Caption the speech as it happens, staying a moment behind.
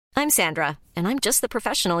I'm Sandra, and I'm just the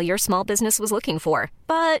professional your small business was looking for.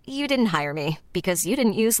 But you didn't hire me because you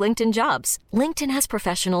didn't use LinkedIn Jobs. LinkedIn has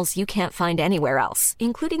professionals you can't find anywhere else,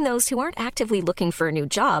 including those who aren't actively looking for a new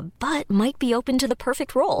job, but might be open to the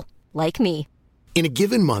perfect role, like me. In a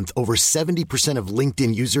given month, over 70% of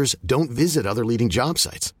LinkedIn users don't visit other leading job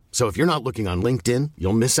sites. So if you're not looking on LinkedIn,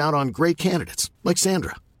 you'll miss out on great candidates like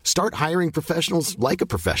Sandra. Start hiring professionals like a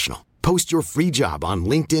professional. Post your free job on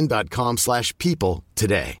linkedin.com/people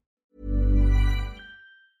today.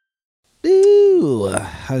 Ooh,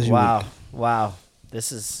 how's your week? Wow.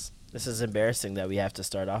 This is embarrassing that we have to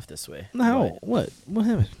start off this way. No, what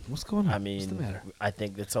happened? What's going on? I mean, what's the matter? I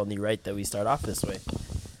think it's only right that we start off this way.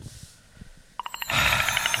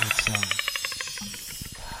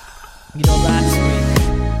 You know,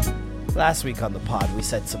 last week on the pod, we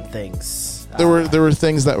said some things. There were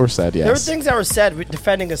things that were said, yes. There were things that were said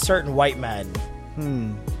defending a certain white man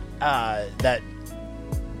that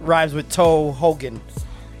rhymes with Toe Hogan.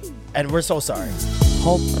 And we're so sorry.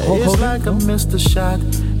 It's like I missed a shot.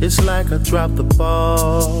 It's like I dropped the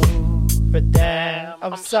ball. But damn,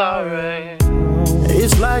 I'm sorry.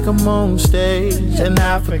 It's like I'm on stage and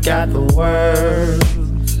I forgot the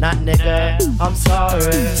words. Not nigga, I'm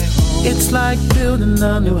sorry. It's like building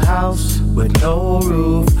a new house with no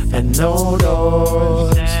roof and no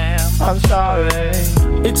doors. I'm sorry.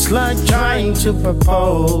 It's like trying to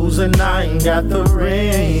propose and I ain't got the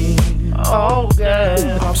ring. Oh,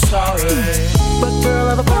 girl, I'm sorry. But girl,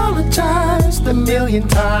 I've apologized a million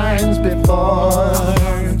times before.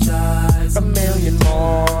 A million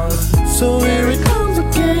more. So here it comes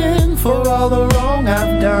again for all the wrong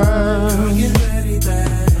I've done.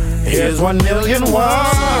 Here's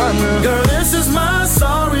 1,000,001. Girl, this is my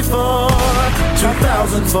sorry for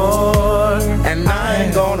 2004. And I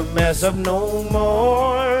ain't gonna mess up no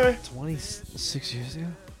more. 26 years ago?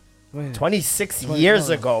 26 years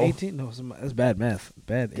ago. 18? No, that's bad math.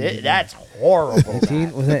 That's horrible.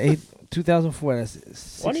 18? Was that 2004? That's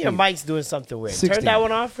 16. One of your mics doing something weird. 16. Turn that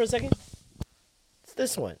one off for a second. It's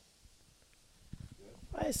this one.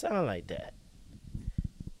 Why it sound like that?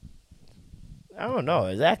 I don't know.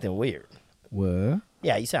 It's acting weird. What?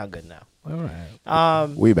 Yeah, you sound good now. All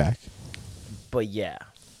right. We back. But yeah,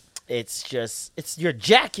 it's your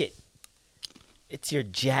jacket. It's your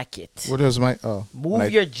jacket. What is my... Oh.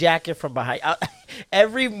 Move your jacket from behind.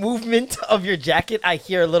 Every movement of your jacket, I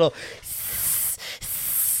hear a little...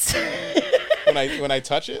 when I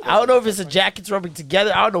touch it? I don't know if it's the jackets rubbing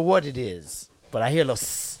together. I don't know what it is. But I hear a little...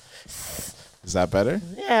 Is that better?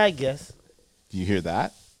 Yeah, I guess. Do you hear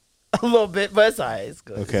that? A little bit, but it's all right. It's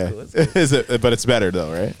good. Okay. It's cool. Is it? But it's better though,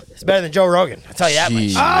 right? It's better than Joe Rogan. I'll tell you that much.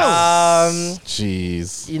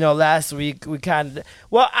 Jeez. You know, last week we kind of...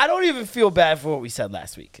 Well, I don't even feel bad for what we said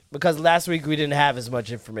last week. Because last week we didn't have as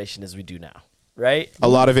much information as we do now. Right? A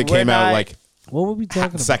lot of it came out like... What were we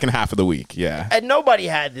talking about? Second half of the week, yeah. And nobody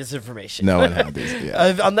had this information. No one had this,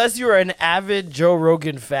 yeah. Unless you were an avid Joe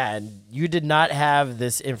Rogan fan, you did not have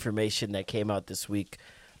this information that came out this week.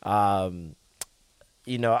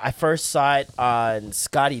 You know, I first saw it on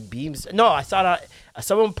Scotty Beams. No, I saw it on...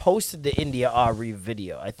 Someone posted the India Ari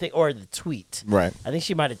video, I think, or the tweet. Right. I think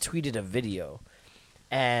she might have tweeted a video.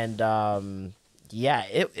 And, yeah,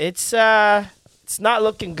 it's not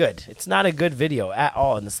looking good. It's not a good video at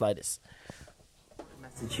all in the slightest.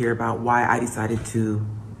 Message here about why I decided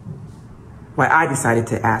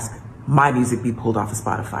to ask my music be pulled off of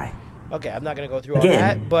Spotify. Okay, I'm not going to go through all Again,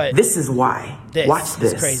 that, but... this is why. Watch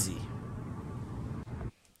this. It's crazy.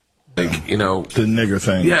 Like, you know, the nigger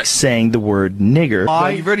thing. Yeah, saying the word nigger.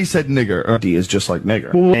 You've already said nigger. D is just like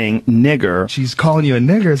nigger. Saying nigger. She's calling you a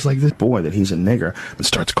nigger. It's like this boy that he's a nigger, but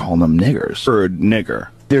starts calling them niggers. Word nigger.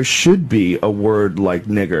 There should be a word like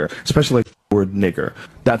nigger, especially like the word nigger.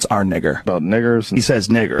 That's our nigger. About niggers. He says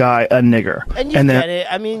nigger. Guy, a nigger. And you get it.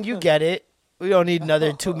 I mean, you get it. We don't need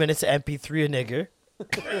another 2 minutes of MP3 a nigger.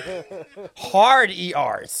 Hard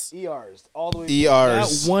ERs. ERs. All the way.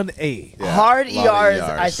 ERs. That 1A. Yeah, Hard a lot of ERs,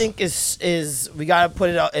 I think is we gotta put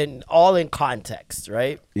it all in context,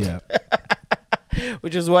 right? Yeah.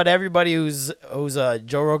 Which is what everybody who's a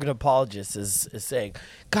Joe Rogan apologist is saying.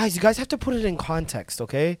 Guys, you guys have to put it in context,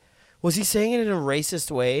 okay? Was he saying it in a racist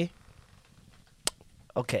way?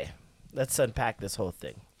 Okay, let's unpack this whole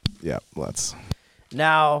thing. Yeah, let's.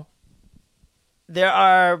 Now, there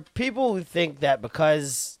are people who think that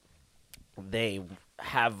because they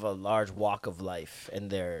have a large walk of life and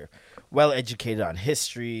they're well educated on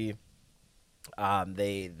history,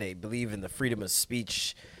 they believe in the freedom of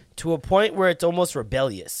speech to a point where it's almost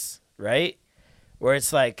rebellious, right? Where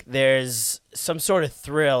it's like there's some sort of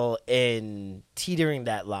thrill in teetering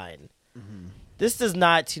that line. Mm-hmm. This does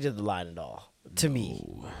not teeter the line at all, to me.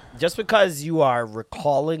 just because you are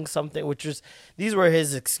recalling something, these were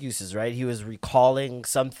his excuses, right? He was recalling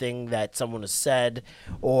something that someone has said,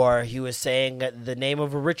 or he was saying the name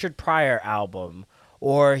of a Richard Pryor album,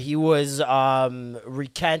 or he was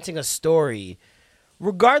recanting a story,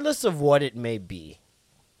 regardless of what it may be.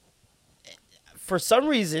 For some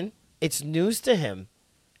reason, it's news to him,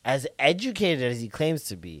 as educated as he claims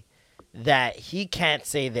to be, that he can't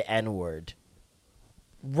say the N-word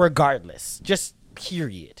regardless, just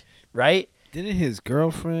period, right? Didn't his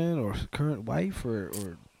girlfriend or current wife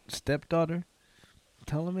or stepdaughter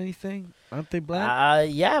tell him anything? Aren't they black?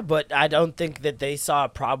 Yeah, but I don't think that they saw a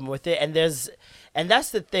problem with it. And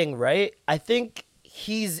that's the thing, right? I think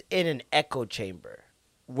he's in an echo chamber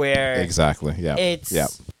where Exactly. Yeah.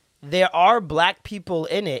 There are black people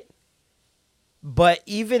in it, but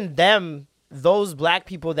even them, those black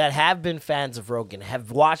people that have been fans of Rogan,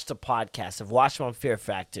 have watched the podcast, have watched him on Fear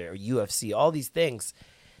Factor or UFC, all these things,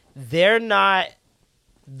 they're not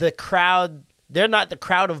the crowd. They're not the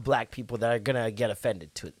crowd of black people that are gonna get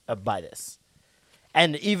offended by this.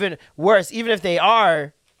 And even worse, even if they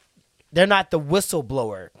are, they're not the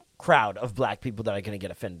whistleblower crowd of black people that are gonna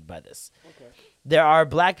get offended by this. Okay. There are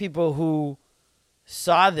black people who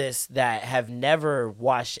saw this that have never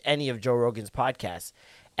watched any of Joe Rogan's podcasts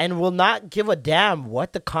and will not give a damn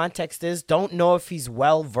what the context is, don't know if he's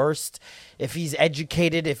well-versed, if he's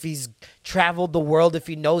educated, if he's traveled the world, if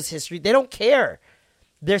he knows history. They don't care.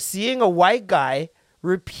 They're seeing a white guy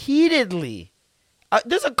repeatedly.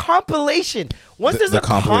 There's a compilation. Once there's a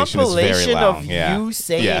compilation of you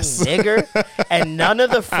saying nigger and none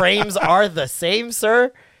of the frames are the same,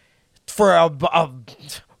 sir, for a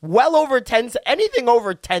well over 10, anything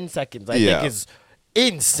over 10 seconds, I think is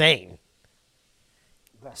insane.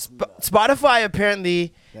 Spotify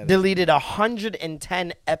apparently deleted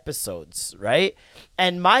 110 episodes, right?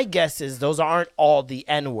 And my guess is those aren't all the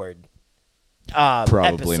N-word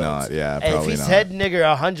Probably episodes. not. Yeah, And probably if he's not. said nigger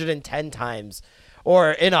 110 times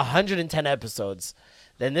or in 110 episodes,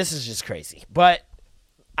 then this is just crazy. But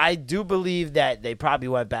I do believe that they probably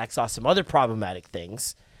went back, saw some other problematic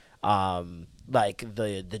things, like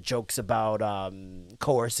the jokes about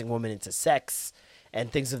coercing women into sex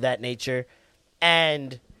and things of that nature,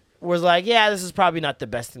 and was like, yeah, this is probably not the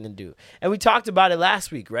best thing to do. And we talked about it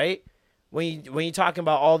last week, right? When you're talking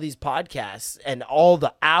about all these podcasts and all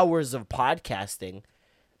the hours of podcasting,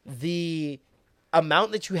 the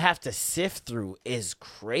amount that you have to sift through is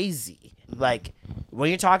crazy. Like, when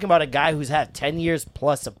you're talking about a guy who's had 10 years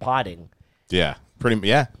plus of podding. Yeah, pretty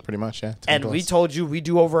much, yeah. And we told you we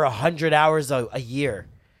do over 100 hours a year.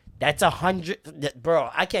 That's 100, bro.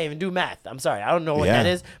 I can't even do math. I'm sorry, I don't know what that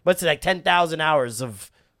is, but it's like 10,000 hours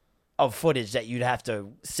of footage that you'd have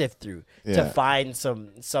to sift through to find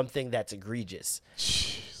something that's egregious.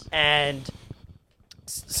 Jeez. And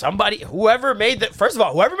whoever made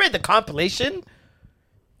the compilation,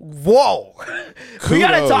 whoa, we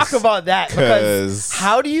gotta talk about that, because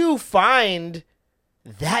how do you find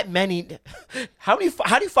that many? How do you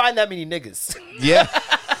find that many niggas? Yeah.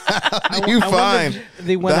 How do you find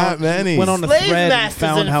they went that many? Went on a Slave thread and masters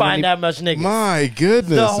found didn't how find many. that much niggas. My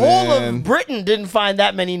goodness, The whole man. of Britain didn't find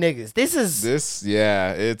that many niggas. It's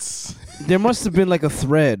There must have been like a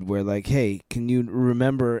thread where, like, hey, can you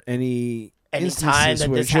remember any Any instances time that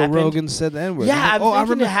where this Joe happened? Rogan said the N-word? Yeah, Like, I'm thinking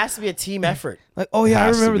remember. it has to be a team effort. Like, oh yeah, I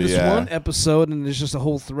Has to remember be, this yeah. one episode, and there's just a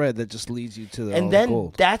whole thread that just leads you to the And then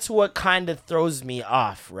gold. that's what kind of throws me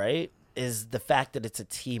off, right? Is the fact that it's a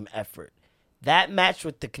team effort. That matched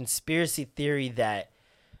with the conspiracy theory that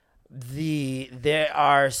there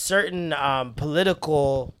are certain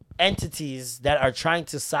political entities that are trying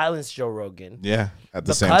to silence Joe Rogan. yeah. At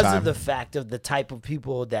the same Because time, of the fact of the type of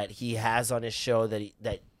people that he has on his show,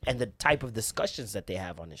 and the type of discussions that they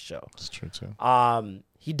have on his show. it's true too.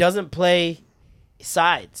 He doesn't play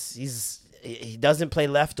sides. He doesn't play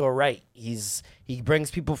left or right. He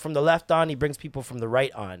brings people from the left on. He brings people from the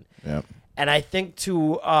right on. Yeah. And I think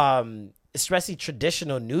to especially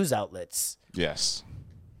traditional news outlets Yes.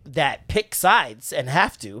 that pick sides and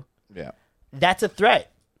have to, Yeah. that's a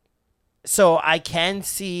threat. So I can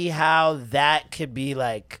see how that could be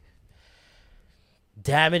like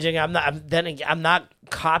damaging. I'm not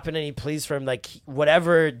copping any pleas from like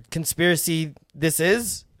whatever conspiracy this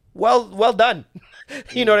is. Well done.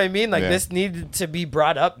 You know what I mean? Like this needed to be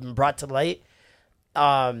brought up and brought to light.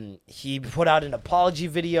 He put out an apology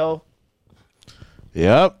video.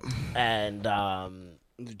 Yep. And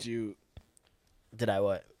did I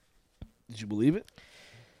what? Did you believe it?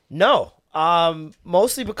 No.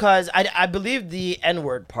 Mostly because I believe the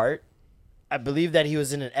N-word part. I believe that he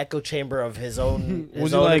was in an echo chamber of his own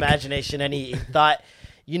Was he like- imagination, and he thought,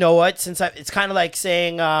 you know what? It's kind of like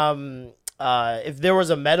saying if there was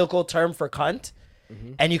a medical term for cunt,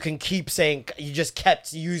 and you can keep saying, you just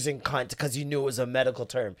kept using cunt because you knew it was a medical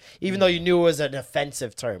term, even though you knew it was an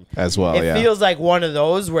offensive term. As well, It feels like one of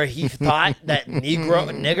those where he thought that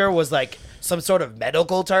nigger was like some sort of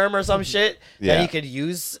medical term or some shit that he could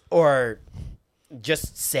use or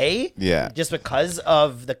just say just because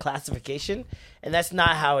of the classification. And that's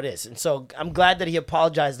not how it is. And so I'm glad that he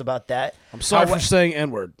apologized about that. I'm sorry for saying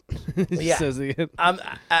N-word. Yeah. Says again.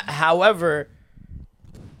 However,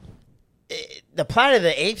 the Planet of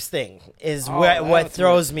the Apes thing is what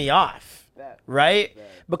throws me off, right?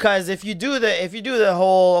 Because if you do the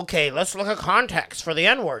whole, okay, let's look at context for the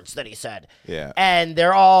N-words that he said. Yeah. And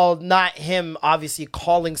they're all not him obviously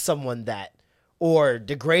calling someone that or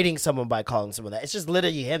degrading someone by calling someone that. It's just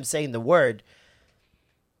literally him saying the word.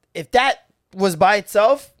 If that was by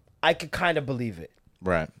itself, I could kind of believe it.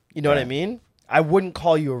 Right. You know what I mean? I wouldn't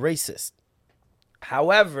call you a racist.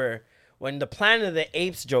 However, when the Planet of the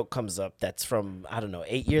Apes joke comes up, that's from, I don't know,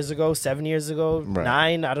 8 years ago, 7 years ago,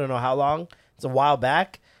 9, I don't know how long. It's a while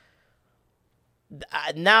back.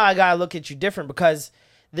 Now I got to look at you different because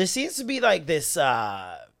there seems to be like this, it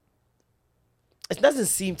doesn't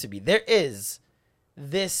seem to be. There is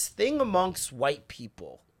this thing amongst white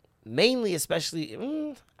people, mainly, especially,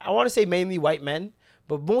 I want to say mainly white men,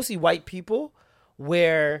 but mostly white people,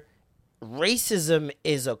 where racism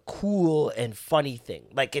is a cool and funny thing.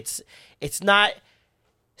 Like it's not,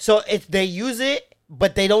 so they use it,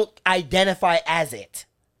 but they don't identify as it.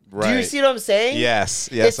 Right. Do you see what I'm saying? Yes,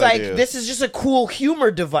 it's I like do. this is just a cool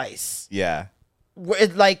humor device. Yeah.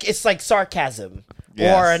 It's like sarcasm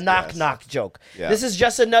or a knock joke. Yeah. This is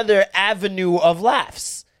just another avenue of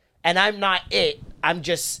laughs, and I'm not it. I'm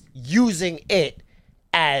just using it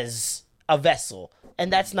as a vessel,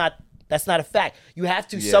 and that's not a fact. You have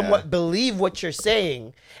to somewhat believe what you're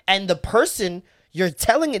saying, and the person you're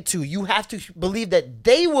telling it to, you have to believe that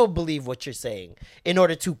they will believe what you're saying in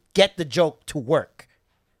order to get the joke to work,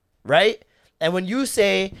 right? And when you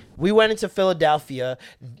say, we went into Philadelphia,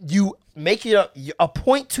 you make it a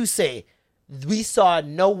point to say, we saw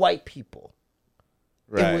no white people.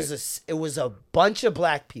 Right. It was a bunch of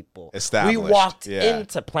black people. Established. We walked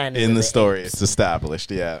into Planet in of the story. Apes. It's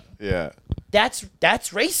established. Yeah. That's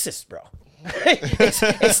racist, bro.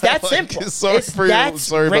 it's that simple.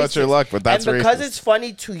 Sorry about your luck, but that's and because racist. it's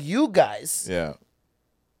funny to you guys,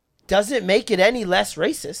 doesn't make it any less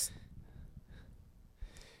racist.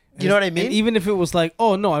 You know what I mean? And even if it was like,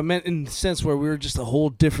 oh no, I meant in the sense where we were just a whole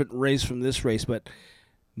different race from this race, but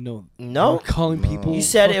no, we're calling people. You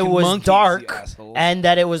said it was monkeys, dark and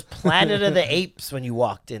that it was Planet of the Apes when you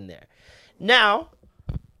walked in there. Now,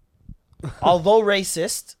 although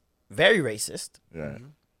racist, very racist. Yeah.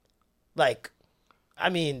 Like, I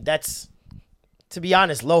mean, that's, to be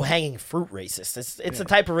honest, low-hanging fruit racist. It's a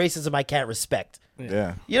type of racism I can't respect.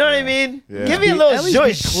 Yeah. You know what I mean? Yeah. Give me a little At least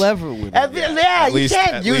zhush. be clever with it. At least- you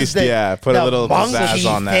can't at use least, the put a the little monkey pizzazz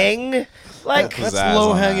on that. thing. Like, Pizzazz That's on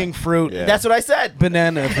low hanging that. fruit. Yeah. that's what I said.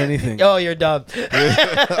 Banana, if anything. Oh, you're dumb.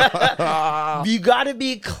 You got to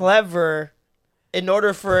be clever in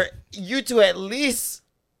order for you to at least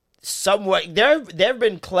somewhat. There have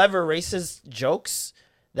been clever racist jokes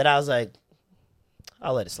that I was like,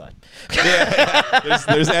 I'll let it slide.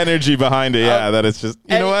 There's energy behind it. Yeah, that it's just,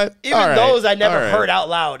 you know what? Even All right. those I never All right. heard out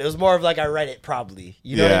loud. It was more of like I read it probably.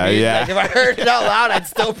 You know what I Yeah, mean? yeah. Like if I heard it out loud, I'd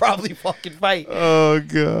still probably fucking fight. Oh,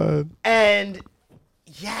 God. And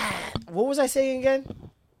yeah, what was I saying again?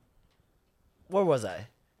 Where was I?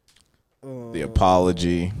 The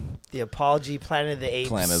apology. The apology, Planet of the Apes.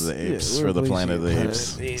 Planet of the Apes. Yeah, for the we're Planet of the Planet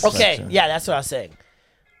Apes. of the Apes. Okay, section. yeah, that's what I was saying.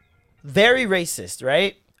 Very racist,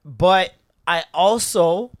 right? But I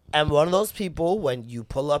also am one of those people, when you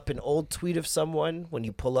pull up an old tweet of someone, when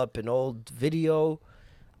you pull up an old video,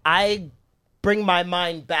 I bring my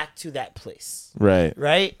mind back to that place, Right.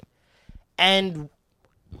 right? And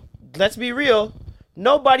let's be real,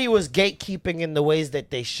 nobody was gatekeeping in the ways that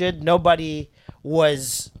they should. Nobody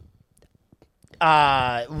was,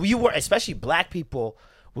 we were, especially black people,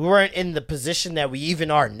 we weren't in the position that we even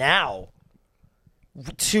are now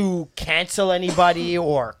to cancel anybody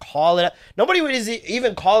or call it out. Nobody is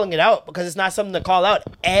even calling it out because it's not something to call out.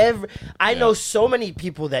 I know so many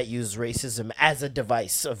people that use racism as a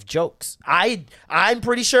device of jokes. I'm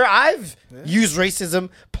pretty sure I've used racism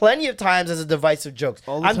plenty of times as a device of jokes.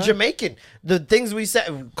 I'm Jamaican. The things we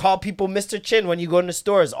said, call people Mr. Chin when you go in the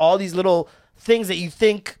stores, all these little things that you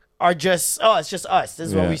think are just, oh, it's just us. This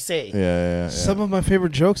is what we say. Yeah. Some of my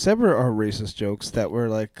favorite jokes ever are racist jokes that were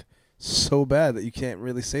like so bad that you can't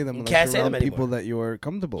really say them unless can't you're say them around people anymore. that you are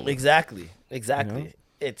comfortable with. Exactly. You know?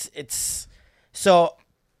 It's so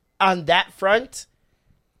on that front,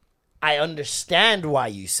 I understand why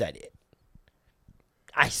you said it.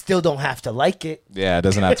 I still don't have to like it. Yeah, it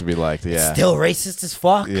doesn't have to be liked. Yeah. It's still racist as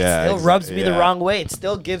fuck. Yeah, it still rubs me the wrong way. It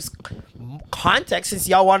still gives context. Since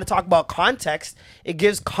y'all want to talk about context, it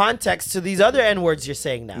gives context to these other N-words you're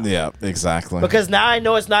saying now. Yeah, exactly. Because now I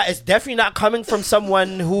know it's definitely not coming from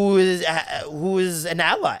someone who is an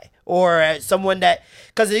ally or someone that,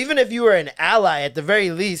 because even if you were an ally, at the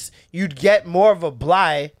very least, you'd get more of a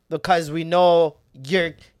bly because we know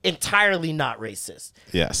you're entirely not racist.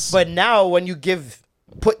 Yes. But now when you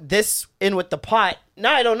put this in with the pot,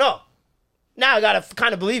 now I don't know. Now I gotta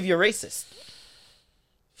kind of believe you're racist.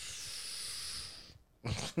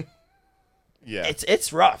 Yeah,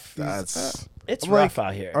 it's rough. It's rough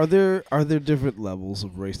out here. Are there different levels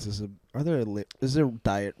of racism? Is there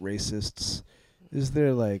diet racists? Is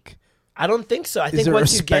there like? I don't think so. I think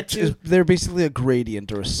once you get to, is there basically a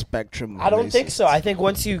gradient or a spectrum? Of I don't think so. I think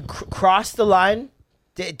once you cross the line,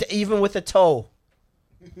 even with a toe,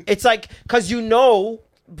 it's like, because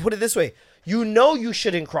put it this way, you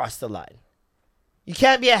shouldn't cross the line. You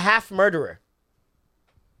can't be a half murderer.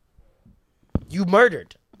 You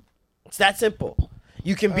murdered. It's that simple.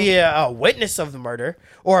 You can be a witness of the murder,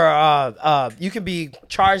 or you can be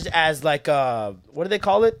charged as like what do they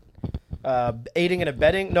call it? Aiding and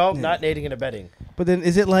abetting? No, not aiding and abetting. But then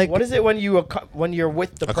is it like, what is it when you're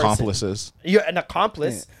with the person? Accomplices. You're an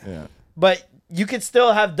accomplice. Yeah. But you could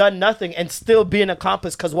still have done nothing and still be an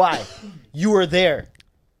accomplice, because why? You were there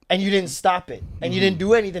and you didn't stop it, and you didn't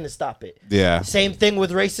do anything to stop it. Yeah. Same thing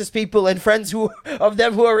with racist people and friends of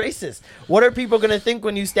them who are racist. What are people going to think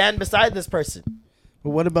when you stand beside this person? But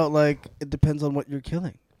what about like, it depends on what you're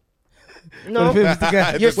killing? No,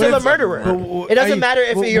 you're still a murderer. It doesn't matter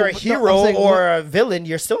if you're a hero or a villain.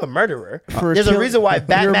 You're still a murderer. There's a reason why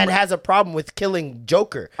Batman has a problem with killing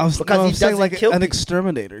Joker, because he doesn't like kill an people.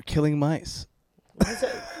 exterminator killing mice.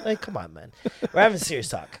 Like, come on, man. We're having serious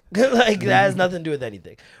talk. Like, that has nothing to do with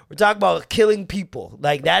anything. We're talking about killing people.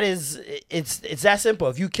 Like, that is, it's that simple.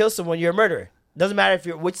 If you kill someone, you're a murderer. Doesn't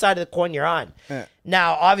matter which side of the coin you're on. Yeah.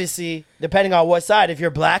 Now, obviously, depending on what side, if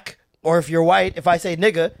you're black or if you're white, if I say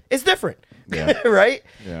nigga, it's different. Yeah. Right?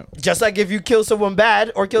 Yeah. Just like if you kill someone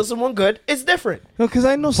bad or kill someone good, it's different. No, because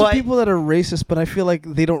I know some people that are racist, but I feel like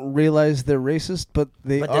they don't realize they're racist, but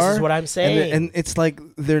they are. But this is what I'm saying. And it's like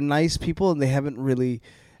they're nice people and they haven't really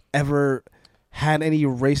ever had any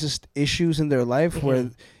racist issues in their life where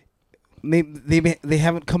they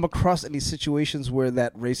haven't come across any situations where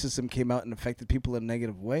that racism came out and affected people in a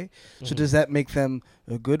negative way. So does that make them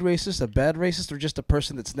a good racist, a bad racist, or just a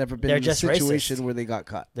person that's never been in a situation where they got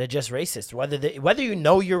caught? They're just racist. Whether you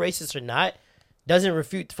know you're racist or not doesn't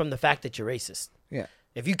refute from the fact that you're racist. Yeah.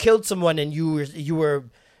 If you killed someone and you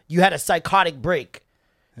had a psychotic break,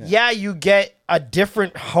 you get a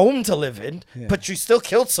different home to live in, but you still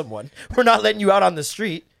killed someone. We're not letting you out on the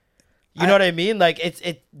street. You know what I mean? Like,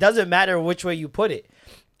 it doesn't matter which way you put it.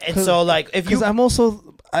 And so, like, if you... Because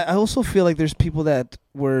I also feel like there's people that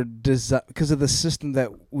were designed... Because of the system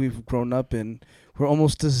that we've grown up in, we're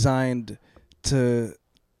almost designed to...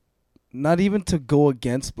 Not even to go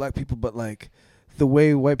against black people, but, like, the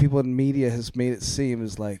way white people in media has made it seem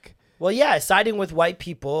is, like... Well, yeah, siding with white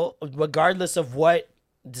people, regardless of what...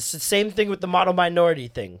 It's the same thing with the model minority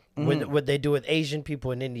thing. What they do with Asian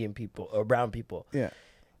people and Indian people or brown people. Yeah.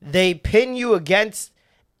 They pin you against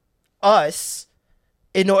us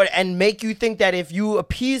in order and make you think that if you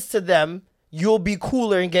appease to them, you'll be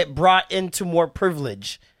cooler and get brought into more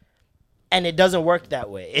privilege. And it doesn't work that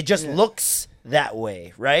way. It just looks that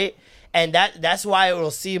way, right? And that's why it will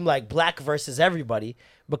seem like black versus everybody,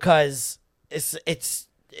 because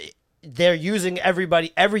they're using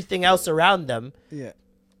everything else around them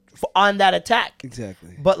on that attack.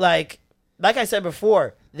 Exactly. But like I said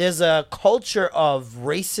before, there's a culture of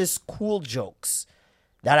racist cool jokes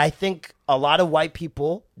that I think a lot of white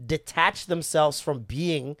people detach themselves from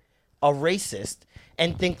being a racist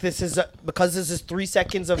and think because this is 3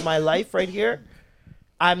 seconds of my life right here,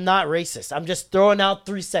 I'm not racist. I'm just throwing out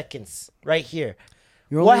 3 seconds right here.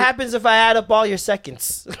 What happens if I add up all your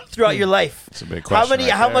seconds throughout your life? It's a big question.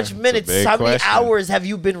 How many minutes, how many hours have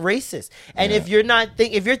you been racist? And if you're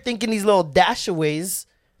if you're thinking these little dashaways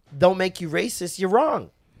don't make you racist, you're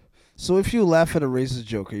wrong. So if you laugh at a racist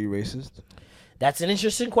joke, are you racist? That's an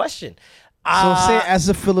interesting question. So say as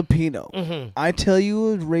a Filipino, I tell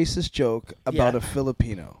you a racist joke about a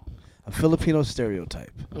Filipino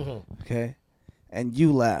stereotype, okay? And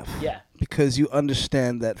you laugh because you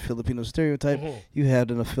understand that Filipino stereotype. You had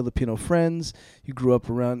enough Filipino friends. You grew up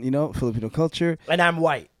around, Filipino culture. And I'm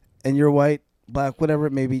white. And you're white, black, whatever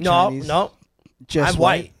it may be, Chinese. No. Just I'm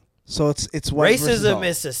white. So it's white versus all. Racism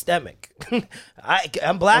is systemic.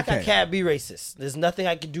 I'm black. I Okay. can't be racist. There's nothing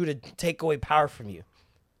I can do to take away power from you.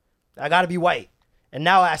 I got to be white. And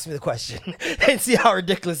now ask me the question and see how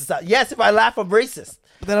ridiculous it sounds. Yes, if I laugh, I'm racist.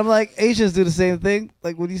 But then I'm like, Asians do the same thing.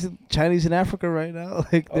 Like when you said Chinese in Africa right now.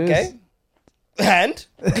 Like Okay. And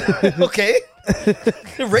okay,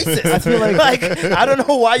 racist. I feel like I don't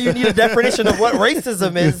know why you need a definition of what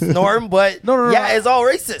racism is, Norm. But No. it's all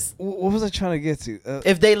racist. What was I trying to get to?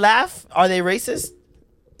 If they laugh, are they racist?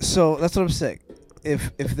 So that's what I'm saying.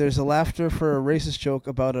 If there's a laughter for a racist joke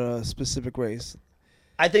about a specific race,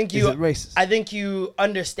 I think is it racist? I think you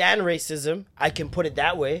understand racism. I can put it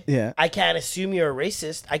that way. Yeah. I can't assume you're a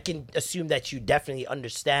racist. I can assume that you definitely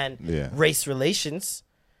understand race relations.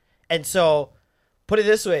 And so, put it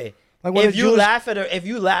this way: Like when if a you Jewish- laugh at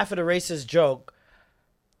a racist joke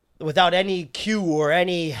without any cue or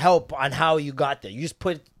any help on how you got there,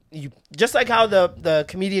 just like how the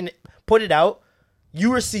comedian put it out,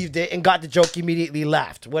 you received it and got the joke, immediately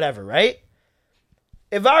laughed, whatever, right?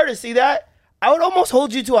 If I were to see that, I would almost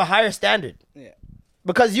hold you to a higher standard. Yeah.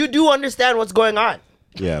 Because you do understand what's going on.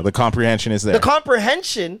 Yeah, the comprehension is there. The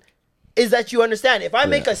comprehension is that you understand. If I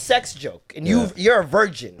make a sex joke and you're a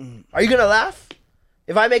virgin, are you gonna laugh?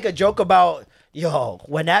 If I make a joke about,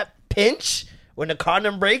 when the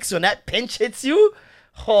condom breaks, when that pinch hits you,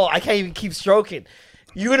 I can't even keep stroking.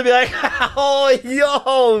 You're gonna be like,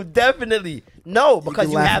 definitely. No,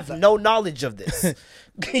 because you have no knowledge of this.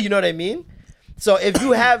 You know what I mean? So if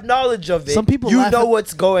you have knowledge of it, Some people you laugh know at-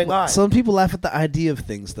 what's going on. Some people laugh at the idea of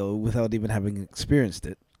things though, without even having experienced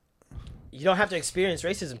it. You don't have to experience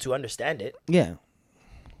racism to understand it. Yeah.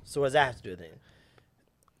 So what does that have to do with it?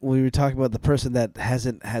 We were talking about the person that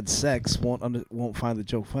hasn't had sex won't find the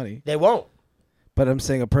joke funny. They won't. But I'm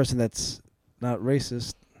saying a person that's not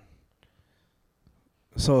racist.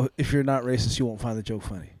 So if you're not racist, you won't find the joke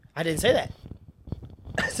funny. I didn't say that.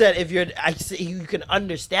 I said you can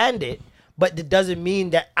understand it, but it doesn't mean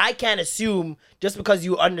that I can't assume just because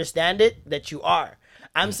you understand it that you are.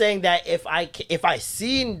 I'm saying that if I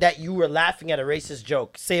seen that you were laughing at a racist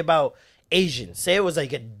joke, say about Asians, say it was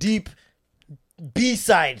like a deep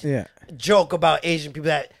B-side joke about Asian people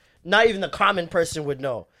that not even the common person would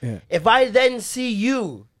know. Yeah. If I then see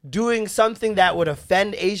you doing something that would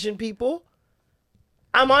offend Asian people,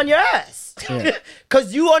 I'm on your ass.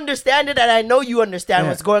 Because you understand it, and I know you understand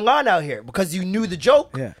what's going on out here because you knew the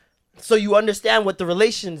joke. Yeah. So you understand what the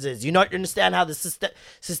relations is. You understand how the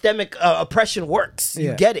systemic oppression works.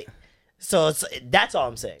 You get it. So that's all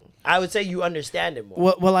I'm saying. I would say you understand it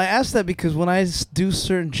more. Well, I ask that because when I do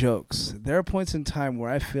certain jokes, there are points in time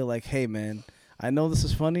where I feel like, hey, man, I know this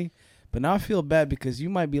is funny, but now I feel bad because you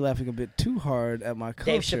might be laughing a bit too hard at my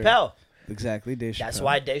culture. Dave Chappelle. Exactly, Dave Chappelle. That's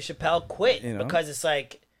why Dave Chappelle quit. You know? Because it's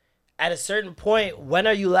like, at a certain point, when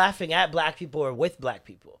are you laughing at black people or with black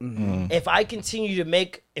people? Mm-hmm. If I continue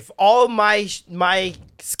to if all my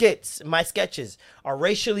skits, my sketches are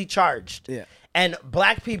racially charged, and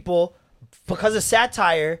black people, because of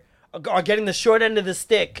satire, are getting the short end of the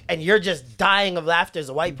stick, and you're just dying of laughter as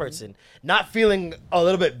a white person, not feeling a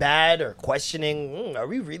little bit bad or questioning, are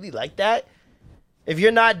we really like that? If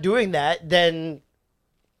you're not doing that, then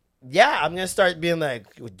I'm going to start being like,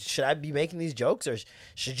 should I be making these jokes or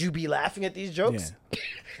should you be laughing at these jokes?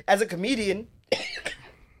 As a comedian,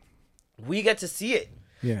 we get to see it.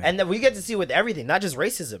 Yeah. And then we get to see it with everything, not just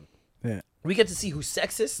racism. Yeah. We get to see who's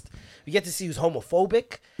sexist. We get to see who's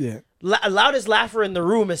homophobic. Yeah. Loudest laugher in the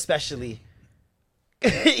room, especially.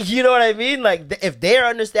 You know what I mean? Like, if they're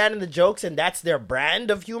understanding the jokes and that's their brand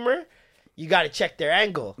of humor, you got to check their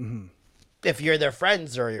angle. Mm-hmm. If you're their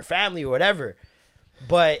friends or your family or whatever.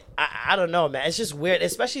 But I don't know, man. It's just weird,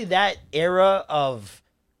 especially that era of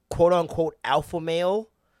quote unquote alpha male.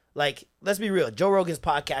 Like, let's be real. Joe Rogan's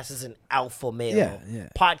podcast is an alpha male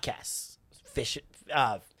podcast.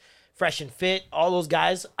 Fresh and Fit, all those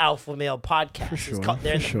guys, alpha male podcasts.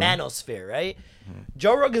 They're in the manosphere, right? Mm-hmm.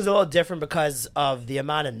 Joe Rogan's a little different because of the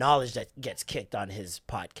amount of knowledge that gets kicked on his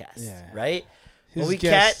podcast, right? His but we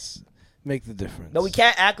guests can't make the difference. But we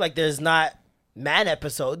can't act like there's not man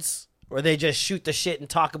episodes where they just shoot the shit and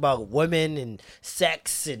talk about women and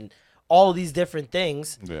sex and all these different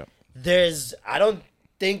things. Yeah. I don't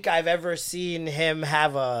think I've ever seen him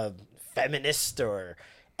have a feminist or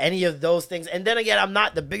any of those things. And then again, I'm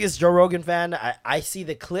not the biggest Joe Rogan fan. I see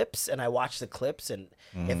the clips and I watch the clips, and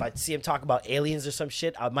if I see him talk about aliens or some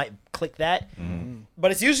shit, I might click that.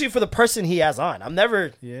 But it's usually for the person he has on.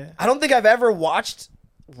 I don't think I've ever watched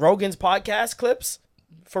Rogan's podcast clips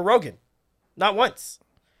for Rogan. Not once.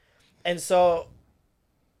 And so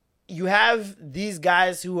you have these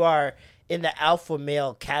guys who are in the alpha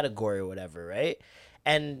male category or whatever, right?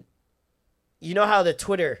 And you know how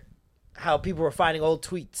how people were finding old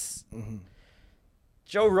tweets. Mm-hmm.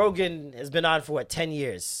 Joe Rogan has been on for 10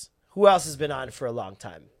 years. Who else has been on for a long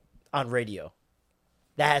time on radio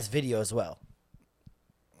that has video as well?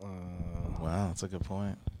 Wow, that's a good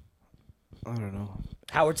point. I don't know.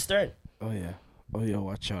 Howard Stern. Oh yeah,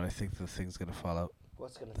 watch out. I think the thing's going to fall out.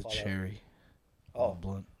 What's going to The fall cherry. out? Oh.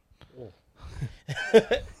 Blunt.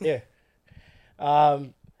 Yeah.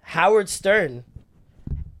 Howard Stern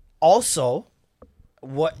also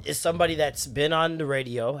what is somebody that's been on the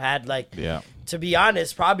radio, had to be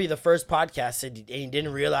honest, probably the first podcast, and he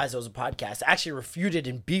didn't realize it was a podcast. Actually refuted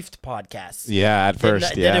and beefed podcasts. Yeah, at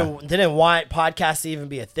first, Didn't want podcasts to even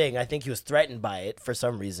be a thing. I think he was threatened by it for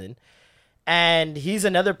some reason. And he's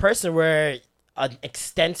another person where an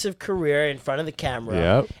extensive career in front of the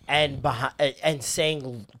camera and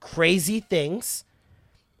saying crazy things,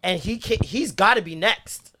 and he's got to be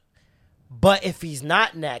next. But if he's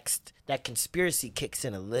not next, that conspiracy kicks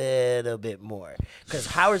in a little bit more, because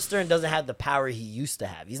Howard Stern doesn't have the power he used to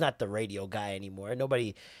have. He's not the radio guy anymore.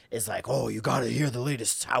 Nobody is like, oh, you got to hear the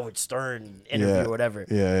latest Howard Stern interview or whatever.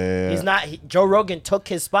 He's not. Joe Rogan took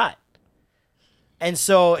his spot. And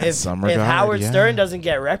so if Howard Stern doesn't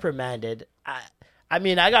get reprimanded, I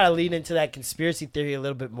mean, I got to lean into that conspiracy theory a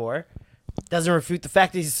little bit more. Doesn't refute the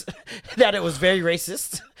fact that it was very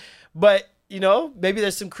racist. But, maybe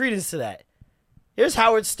there's some credence to that. Here's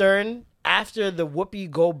Howard Stern after the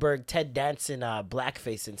Whoopi Goldberg, Ted Danson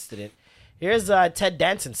blackface incident. Here's Ted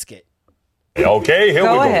Danson skit. Okay, here we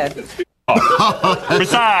go. Go ahead.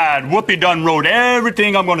 Besides, Whoopi done wrote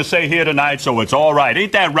everything I'm going to say here tonight, so it's all right.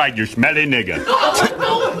 Ain't that right, you smelly nigga?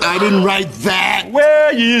 I didn't write that.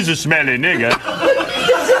 Well, you is a smelly nigga.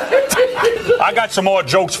 I got some more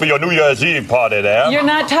jokes for your New Year's Eve party there. You're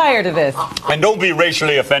not tired of this. And don't be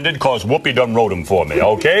racially offended, because Whoopi done wrote them for me,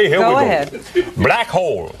 okay? Here we go. Go ahead. Black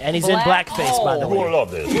hole. And he's in blackface, by the way. Who will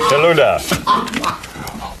love this? Hello there.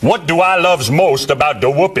 What do I loves most about the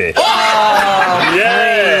Whoopi?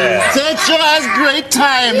 Yeah. Such a great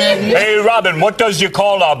timing. Hey, Robin, what does you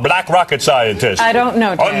call a black rocket scientist? I don't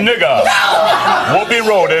know, Ted. A nigger. Whoopi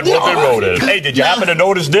wrote it. Whoopi wrote it. Hey, did you happen to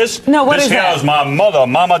notice this? No, what this is that? This here's my mother,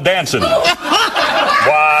 Mama Danson.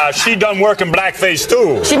 Why, she done working blackface,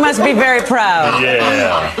 too. She must be very proud.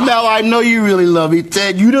 Yeah. Now I know you really love me,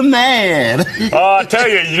 Ted. You the man. I tell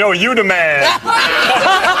you, you the man.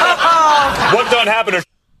 What done happened to...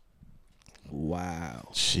 Wow.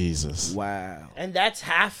 Jesus. Wow. And that's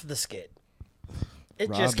half the skit.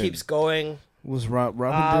 It just keeps going. Was Robin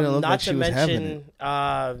didn't look like she was having it.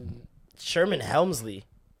 Not to mention Sherman Helmsley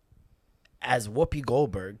as Whoopi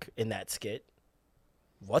Goldberg in that skit.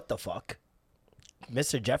 What the fuck?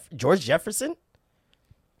 George Jefferson?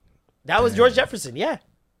 That was George Jefferson, yeah.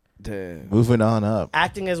 Damn. Moving on up.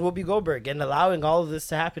 Acting as Whoopi Goldberg and allowing all of this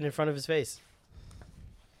to happen in front of his face.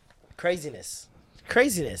 Craziness.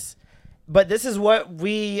 But this is what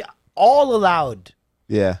we all allowed.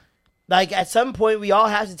 Yeah. Like, at some point, we all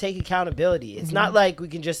have to take accountability. It's not like we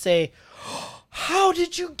can just say, how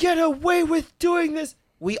did you get away with doing this?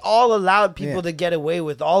 We all allowed people to get away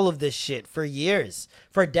with all of this shit for years,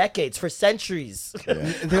 for decades, for centuries.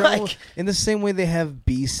 Yeah. They're all, in the same way they have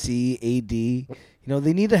BC, AD.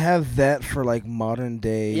 They need to have that for modern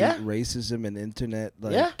day racism and internet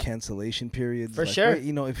cancellation periods. For sure.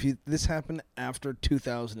 If this happened after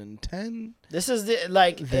 2010, this is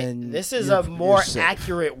this is a more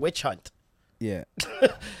accurate witch hunt. Yeah.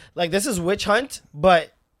 This is witch hunt,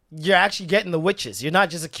 but you're actually getting the witches. You're not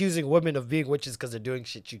just accusing women of being witches because they're doing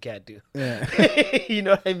shit you can't do. Yeah. You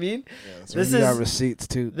know what I mean? Yeah, this is receipts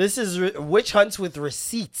too. This is witch hunts with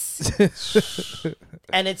receipts.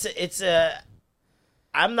 And it's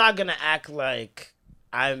I'm not going to act like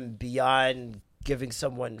I'm beyond giving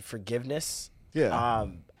someone forgiveness. Yeah.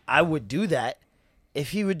 I would do that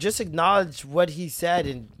if he would just acknowledge what he said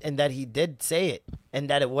and that he did say it and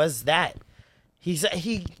that it was that.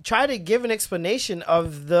 He tried to give an explanation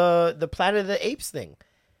of the Planet of the Apes thing.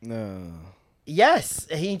 No. Yes,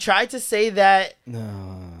 he tried to say that.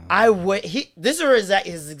 No. These are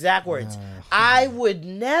his exact words. No. I would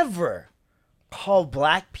never call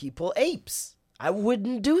black people apes. I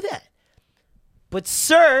wouldn't do that. But,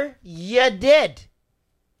 sir, you did.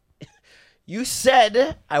 You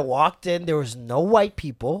said, I walked in, there was no white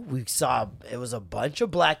people. We saw it was a bunch of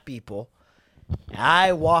black people.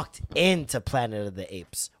 I walked into Planet of the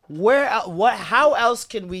Apes. How else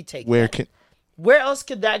can we take that? Where else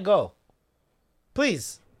could that go?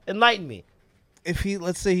 Please, enlighten me. If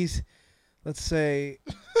let's say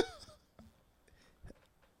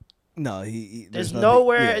no, there's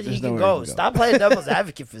nowhere he can go. Stop playing devil's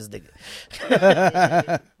advocate for this nigga.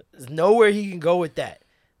 There's nowhere he can go with that.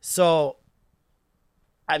 So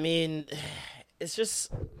I mean, it's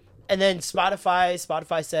just, and then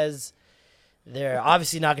Spotify says they're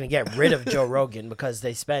obviously not going to get rid of Joe Rogan because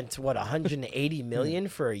they spent $180 million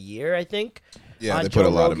for a year, I think. Yeah, they put a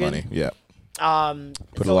lot of money. Yeah.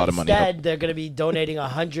 Put a lot of money. Instead, they're going to be donating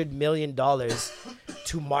 $100 million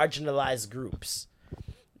to marginalized groups.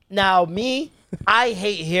 Now, I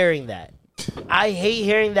hate hearing that. I hate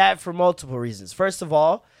hearing that for multiple reasons. First of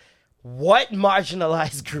all, what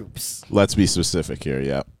marginalized groups? Let's be specific here,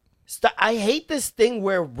 yeah. I hate this thing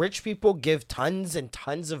where rich people give tons and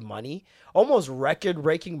tons of money, almost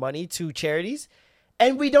record-breaking money to charities,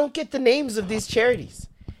 and we don't get the names of these charities.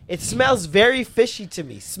 It smells very fishy to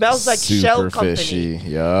me. Smells like super shell company. Fishy.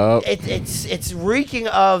 Yup. It's reeking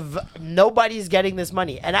of nobody's getting this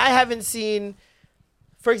money. And I haven't seen,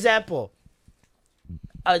 for example,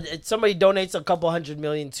 somebody donates a couple $100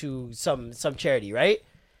 million to some charity, right?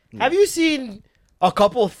 Have you seen a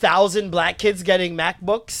couple thousand black kids getting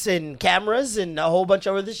MacBooks and cameras and a whole bunch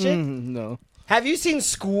of other shit? No. Have you seen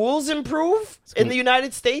schools improve in the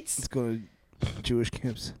United States? Let's go to Jewish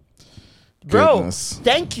camps. Bro, Goodness.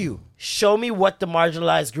 thank you. Show me what the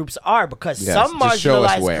marginalized groups are, because Yes, some just show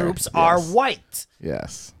us marginalized where. groups are Yes. white.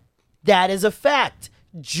 Yes. That is a fact.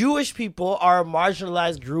 Jewish people are a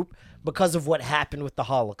marginalized group because of what happened with the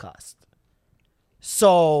Holocaust.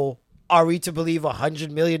 So, are we to believe $100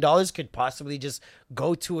 million could possibly just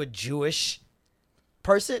go to a Jewish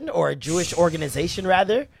person or a Jewish organization,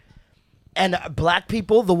 rather? And black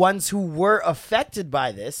people, the ones who were affected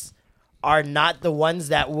by this, are not the ones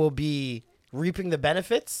that will be reaping the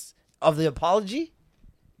benefits of the apology?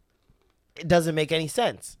 It doesn't make any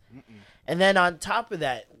sense. And then on top of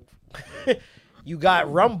that, you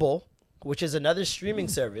got Rumble, which is another streaming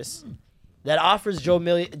service that offers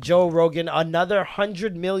Joe Rogan another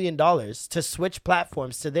 $100 million to switch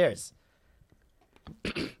platforms to theirs.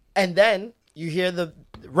 And then you hear the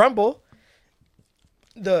Rumble,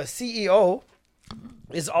 the CEO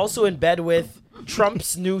is also in bed with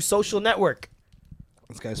Trump's new social network.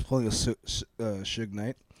 This guy's pulling a Suge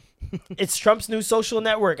Knight. It's Trump's new social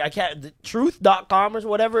network. Truth.com or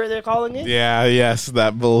whatever they're calling it. Yeah, yes,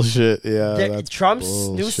 that bullshit. Yeah, that's Trump's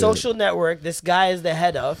bullshit. new social network, this guy is the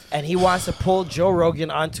head of, and he wants to pull Joe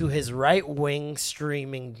Rogan onto his right-wing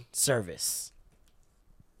streaming service.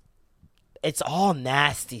 It's all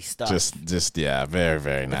nasty stuff. Just yeah, very,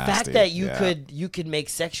 very nasty. The fact that you could make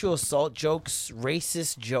sexual assault jokes,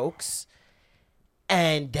 racist jokes,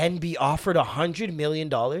 and then be offered $100 million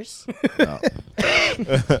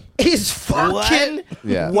is fucking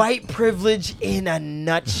white privilege in a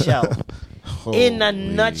nutshell. In a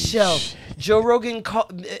nutshell. Shit. Joe Rogan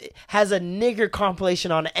has a nigger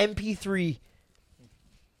compilation on MP3.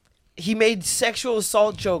 He made sexual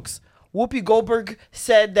assault jokes. Whoopi Goldberg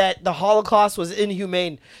said that the Holocaust was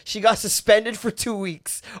inhumane. She got suspended for 2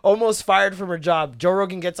 weeks, almost fired from her job. Joe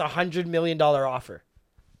Rogan gets a $100 million offer.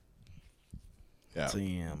 Yeah.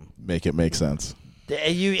 Damn. Make it make sense.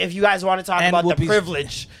 If you guys want to talk about the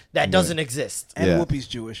privilege that doesn't exist. And Whoopi's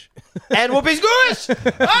Jewish. And Whoopi's Jewish!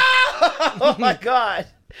 Oh my God.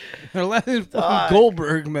 Her last name is fucking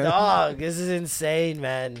Goldberg, man. Dog, this is insane,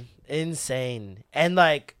 man. Insane. And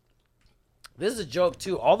like, this is a joke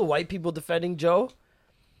too. All the white people defending Joe,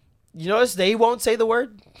 you notice they won't say the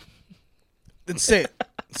word? Then say it.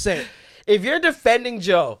 Say it. If you're defending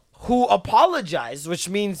Joe, who apologized, which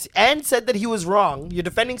means, and said that he was wrong, you're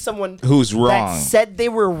defending someone who's wrong, that said they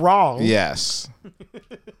were wrong. Yes.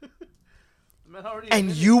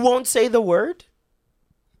 And you won't say the word?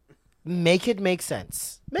 Make it make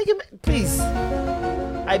sense. Make it, please.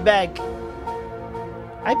 I beg.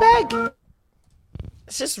 I beg.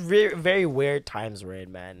 It's just very weird times we're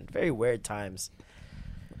in, man. Very weird times.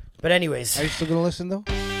 But anyways. Are you still gonna listen though?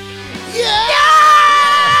 Yeah!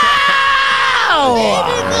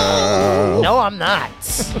 No, I'm not.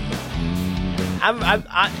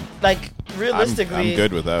 I like realistically. I'm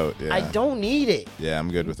good without. Yeah. I don't need it. Yeah, I'm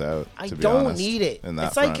good without. I to be don't honest, need it. in that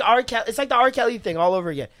It's like front. It's like the R. Kelly thing all over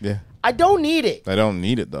again. Yeah. I don't need it. I don't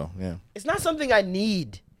need it though. Yeah. It's not something I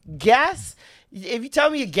need. Gas. If you tell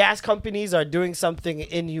me gas companies are doing something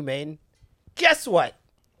inhumane, guess what?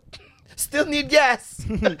 Still need gas.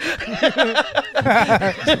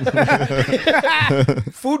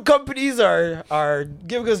 Food companies are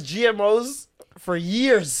giving us GMOs for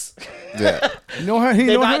years. Yeah.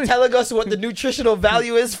 They're not telling us what the nutritional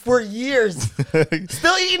value is for years.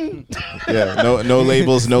 Still eating. Yeah. No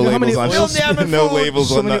labels. No labels on. No labels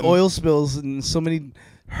so on. many nothing. oil spills and so many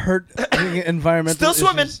hurt environmental. Still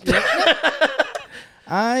swimming.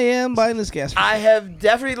 I am buying this gas. I have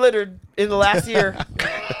definitely littered in the last year.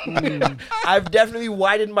 I've definitely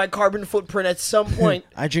widened my carbon footprint at some point.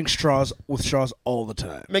 I drink straws all the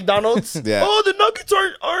time. McDonald's? Yeah. Oh, the nuggets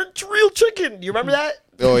aren't real chicken. Do you remember that?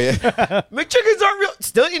 Oh yeah. McChickens aren't real.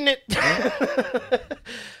 Still eating it.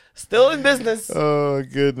 Still in business. Oh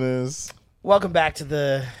goodness. Welcome back to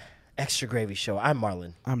the Extra Gravy Show. I'm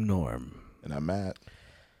Marlon. I'm Norm. And I'm Matt.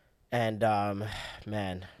 And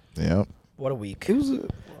man, Yep. what a week. It was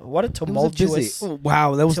What a tumultuous.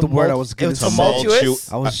 Wow, that was the word I was going to say.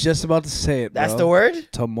 Tumultuous? I was just about to say it, bro. That's the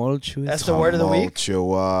word? Tumultuous. That's the word of the week?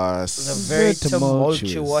 Tumultuous. The very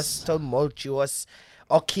tumultuous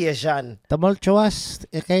occasion. Tumultuous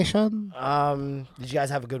occasion? Did you guys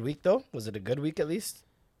have a good week, though? Was it a good week, at least?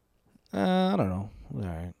 I don't know. All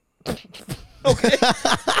right. Okay.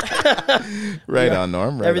 Right on,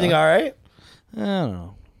 Norm. Right Everything on. all right? I don't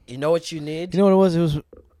know. You know what you need? You know what it was? It was...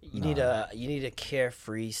 You need a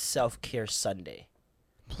carefree self-care Sunday.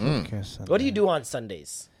 Self-care Sunday. What do you do on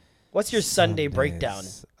Sundays? What's your Sunday breakdown?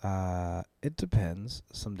 It depends.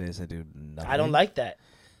 Some days I do nothing. I don't like that.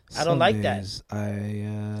 I don't like that.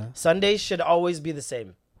 Sundays should always be the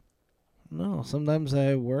same. No, sometimes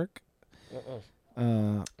I work.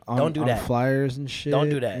 Don't do that. On flyers and shit. Don't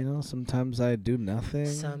do that. You know, sometimes I do nothing.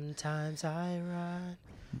 Sometimes I run.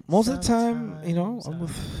 Most of the time, you know, I'm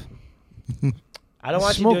with. I don't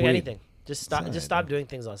want you Smoke doing weed. anything. Just stop doing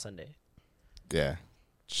things on Sunday. Yeah.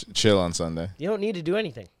 Chill on Sunday. You don't need to do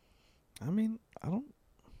anything. I mean,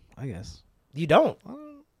 I guess. You don't.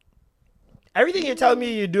 Everything you're telling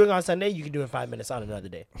me you're doing on Sunday, you can do in 5 minutes on another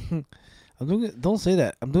day. I'm doing it. Don't say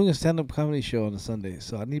that. I'm doing a stand-up comedy show on a Sunday,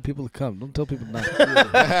 so I need people to come. Don't tell people not to do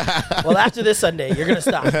it. Well, after this Sunday, you're gonna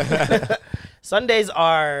stop. Sundays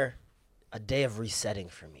are a day of resetting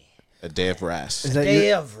for me. A day of rest. Is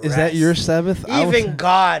that your Sabbath? Even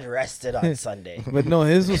God rested on Sunday. But no,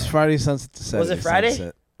 his was Friday sunset to Saturday. Was it Friday?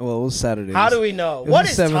 Sunset. Well, it was Saturday. How do we know? What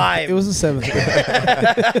is time? It was the seventh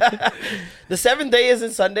day. The seventh day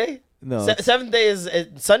isn't Sunday? No. Seventh day is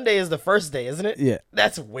Sunday is the first day, isn't it? Yeah.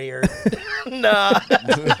 That's weird. Nah.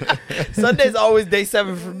 Sunday's always day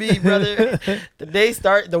 7 for me, brother.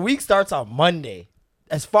 The week starts on Monday,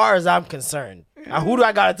 as far as I'm concerned. Now, who do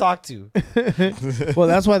I gotta talk to? Well,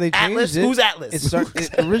 that's why they changed Atlas? it. Who's Atlas?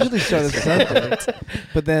 It originally started Sunday,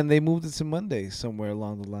 but then they moved it to Monday somewhere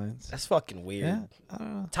along the lines. That's fucking weird. Yeah, I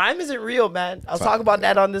don't know. Time isn't real, man. I was talking about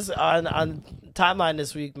that on timeline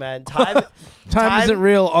this week, man. Time isn't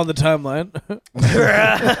real on the timeline.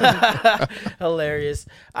 Hilarious.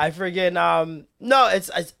 I friggin'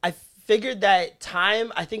 I figured that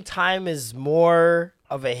time. I think time is more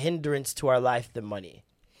of a hindrance to our life than money,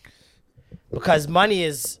 because money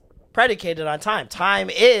is predicated on time. Time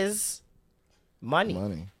is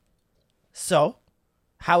money. So,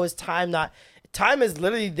 how is time not? Time is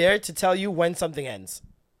literally there to tell you when something ends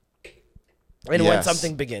and when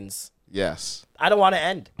something begins. Yes. I don't want to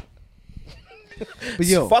end. But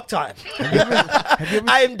yo, fuck time.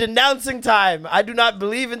 I am denouncing time. I do not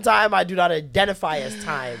believe in time. I do not identify as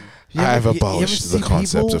time. I've abolished the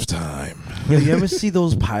concept of time. You ever see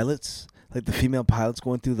those pilots, like the female pilots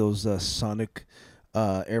going through those Sonic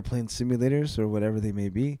airplane simulators or whatever they may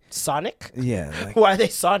be? Sonic? Yeah. Like, why are they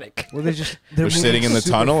Sonic? Well, they're They're sitting in the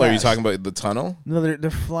super tunnel. fast. Are you talking about the tunnel? No, they're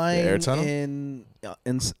flying air tunnel? in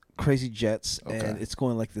crazy jets, and it's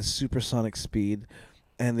going like this supersonic speed.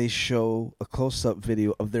 And they show a close-up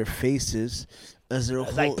video of their faces as they're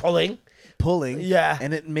like pulling. Yeah,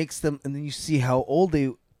 and it makes them. And then you see how old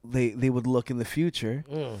they would look in the future,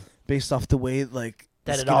 based off the way like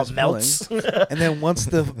that the it skin all is melts. and then once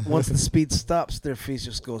the speed stops, their face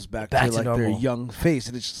just goes back to like normal. their young face,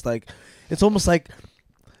 and it's just like it almost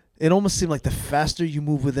seemed like the faster you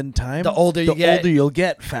move within time, the older you'll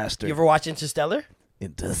get faster. You ever watch Interstellar?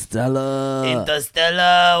 Interstellar.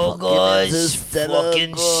 Oh gosh,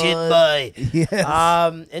 fucking shit, boy.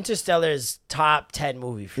 Yes. Interstellar is top 10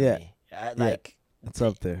 movie for me. It's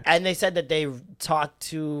up there. And they said that they talked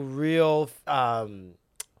to real,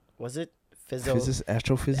 was it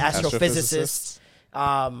astrophysicists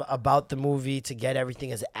about the movie to get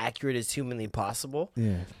everything as accurate as humanly possible.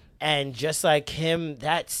 Yeah. And just like him,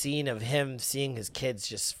 that scene of him seeing his kids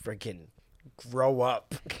just freaking grow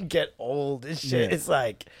up, get old and shit. Yeah. It's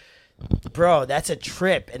like, bro, that's a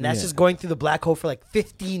trip. And that's just going through the black hole for like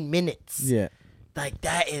 15 minutes. Yeah. Like,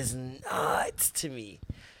 that is nuts to me.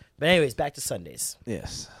 But anyways, back to Sundays.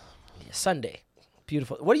 Yes. Sunday.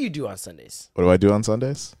 Beautiful. What do you do on Sundays? What do I do on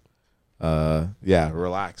Sundays?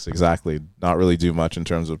 Relax. Exactly. Not really do much in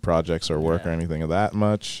terms of projects or work or anything of that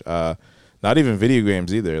much. Not even video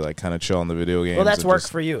games either. Like kind of chill on the video games. Well, that's and work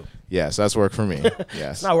just- for you. Yes, that's work for me. It's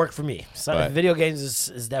Yes. not work for me. But- Video games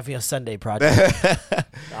is definitely a Sunday project.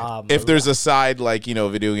 If there's a side like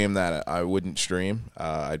video game that I wouldn't stream,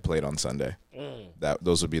 I'd play it on Sunday.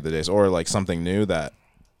 Those would be the days, or like something new that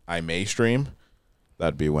I may stream.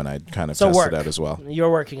 That'd be when I'd kind of test work. it out as well. You're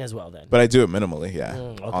working as well then. But I do it minimally,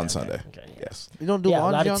 on Okay, Sunday. okay, yeah. Yes. You don't do a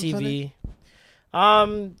laundry lot of on TV.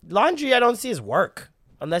 Sunday? Laundry I don't see as work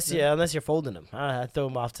unless you're folding them. I throw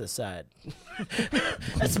them off to the side.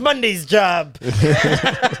 That's Monday's job.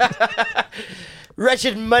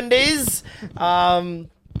 Wretched Mondays.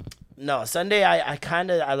 No, Sunday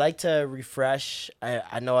I like to refresh.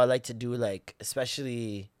 I know I like to do like,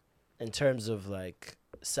 especially in terms of like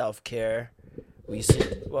self-care. We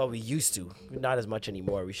used to, not as much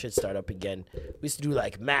anymore. We should start up again. We used to do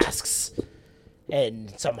like masks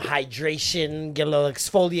and some hydration, get a little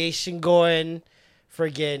exfoliation going,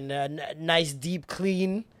 friggin' nice deep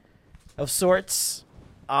clean of sorts.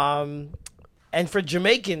 And for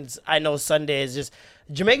Jamaicans, I know Sunday is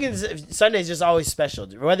just always special.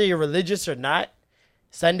 Whether you're religious or not,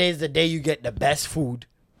 Sunday is the day you get the best food.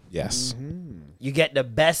 Yes. You get the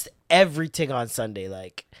best everything on Sunday.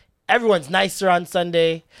 Like, everyone's nicer on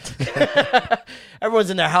Sunday. Everyone's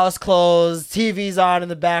in their house clothes, TV's on in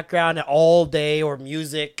the background all day, or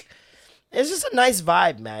music. It's just a nice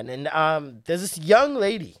vibe, man. And there's this young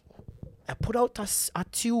lady that put out a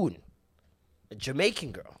tune, a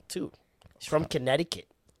Jamaican girl, too. She's from Connecticut.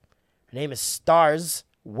 Her name is Starz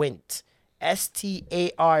Wint.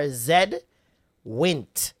 STARZ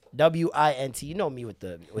Wint. WINT. You know me with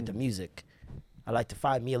the music. I like to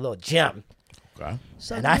find me a little gem. Okay.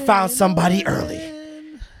 And I found somebody early.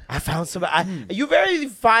 You rarely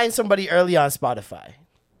find somebody early on Spotify.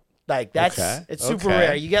 Like, it's super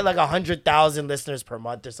rare. You get like 100,000 listeners per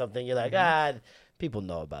month or something. You're like, people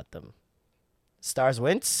know about them. Starz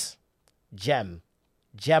Wint,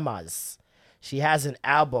 Gemmas. She has an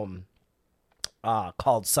album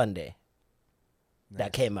called Sunday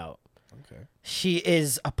that came out. Okay. She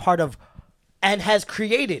is a part of and has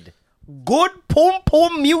created Good Pum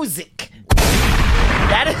Pum Music.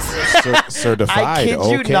 That is certified. I kid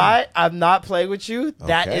you not. I'm not playing with you.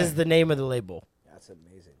 That is the name of the label. That's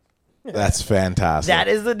amazing. That's fantastic. That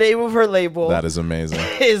is the name of her label. That is amazing.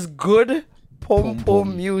 Is Good Pum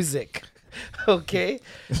Pum Music. Okay,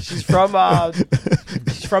 she's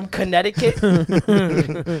from Connecticut.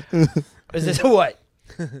 Is this what?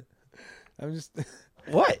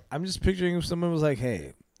 What? I'm just picturing if someone was like,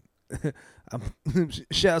 "Hey,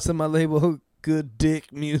 shouts to my label, Good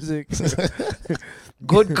Dick Music,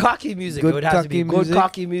 Good Cocky Music." It would have to be Good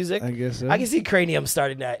Cocky Music. I guess so. I can see Cranium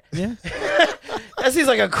starting that. Yeah, that seems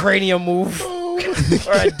like a Cranium move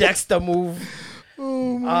or a Dexter move.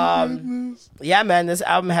 Oh my goodness. Yeah, man, this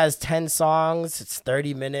album has 10 songs. It's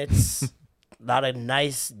 30 minutes. A lot of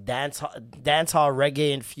nice dance hall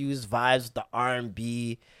reggae infused vibes with the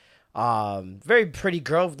R&B. Very pretty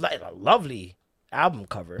girl, like a lovely album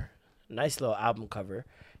cover. Nice little album cover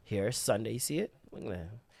here. Sunday, you see it? Look at that.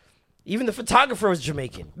 Even the photographer was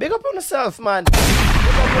Jamaican. Big up on herself, man. Big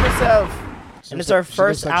up on herself. And it's her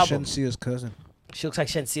first album. She looks like Shensia's cousin. She looks like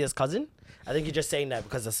Shensia's cousin? I think you're just saying that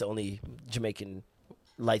because that's the only Jamaican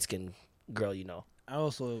light-skinned girl you know. I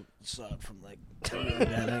also saw it from like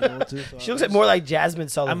that angle too. So she looks more like Jasmine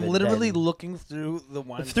Sullivan. I'm literally looking through the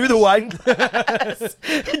wine glass,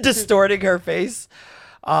 distorting her face.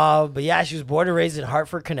 But yeah, she was born and raised in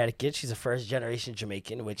Hartford, Connecticut. She's a first generation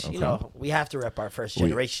Jamaican, which you know we have to rep our first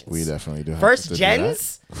generations. We definitely do. First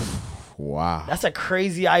gens. Wow, that's a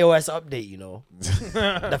crazy iOS update. You know,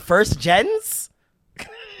 the first gens.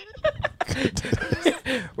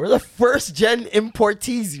 We're the first gen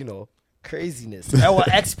importees, you know. Craziness. Oh, well,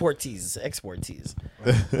 exportees.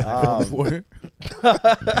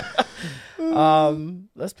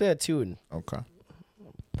 Let's play a tune. Okay.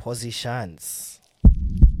 Positions.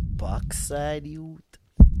 Backside Youth.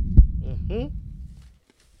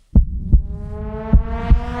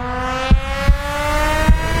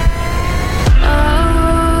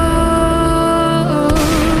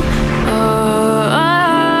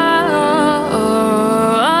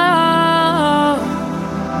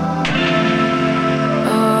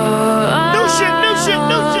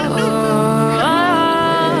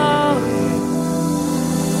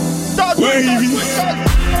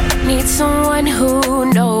 Need someone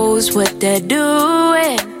who knows what they're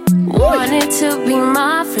doing. Want it to be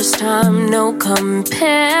my first time, no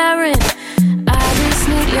comparing. I just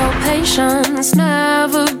need your patience.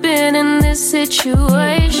 Never been in this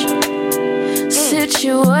situation.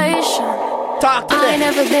 Talk to I me.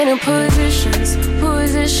 never been in positions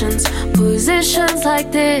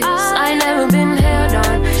like this. I never been held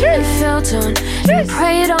on and felt on and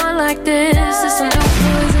preyed on like this. It's a new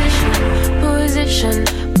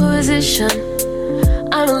position.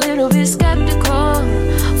 I'm a little bit skeptical.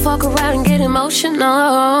 Fuck around and get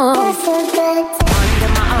emotional. One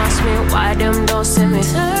them ask me why them don't see me.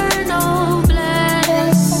 Turn on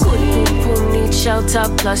bless. Good people need shelter.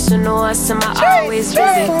 Plus you know us and I always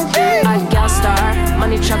busy. Hot gal star,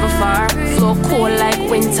 money travel far. Flow cold like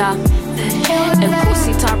winter. And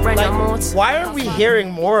pussy top right now. Why aren't we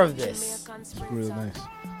hearing more of this? It's really nice.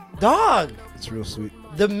 Dog. It's real sweet.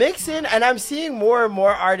 The mixing, and I'm seeing more and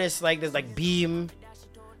more artists like this, like Beam,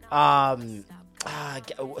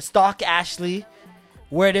 Stock Ashley,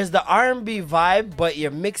 where there's the R&B vibe, but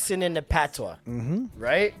you're mixing in the patois,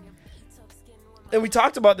 right? And we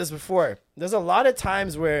talked about this before. There's a lot of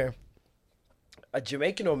times where a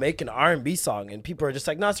Jamaican will make an R&B song, and people are just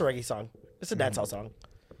like, "No, it's a reggae song. It's a dancehall song,"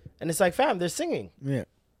 and it's like, "Fam, they're singing." Yeah.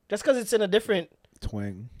 Just because it's in a different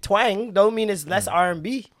twang, don't mean it's less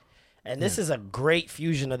R&B. And this is a great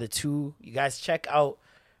fusion of the two. You guys check out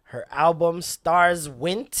her album, Stars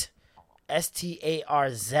Wint,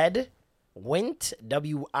 STARZ, Wint,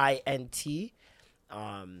 WINT.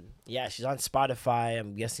 Yeah, she's on Spotify.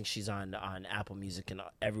 I'm guessing she's on Apple Music and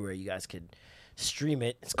everywhere you guys could stream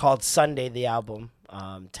it. It's called Sunday, the album.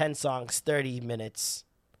 10 songs, 30 minutes,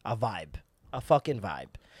 a vibe. A fucking vibe.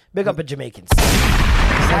 Big up a Jamaicans.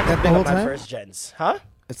 Like that the whole time? First gens. Huh?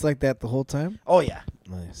 It's like that the whole time? Oh, yeah.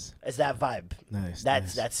 Nice. It's that vibe. Nice.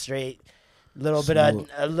 That's straight. A little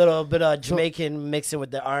bit of Jamaican mixing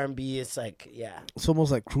with the R&B. It's like, yeah. It's almost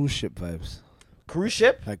like cruise ship vibes. Cruise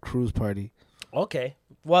ship? Like cruise party. Okay.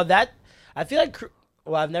 Well, I feel like,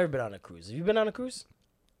 I've never been on a cruise. Have you been on a cruise?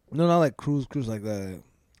 No, not like cruise like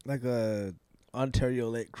a Ontario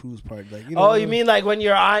Lake cruise party. Like, you know, you mean like when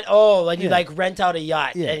you're on? When you Yeah. like rent out a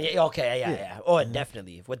yacht? Yeah. Yeah. Oh,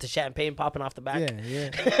 definitely with the champagne popping off the back.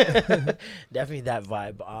 Yeah. Definitely that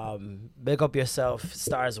vibe. Big up yourself,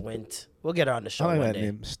 Stars Wint. We'll get her on the show I like one that day.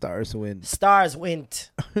 name, Stars Wint. Stars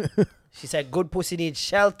Wint. She said, "Good pussy needs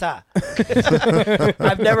shelter."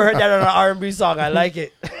 I've never heard that on an R&B song. I like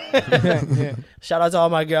it. Shout out to all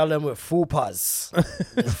my girl them with fupas.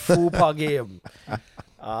 Fupa game.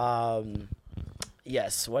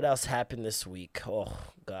 Yes. What else happened this week? Oh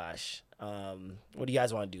gosh. What do you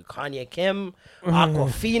guys want to do? Kanye Kim,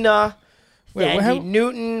 Aquafina, Sandy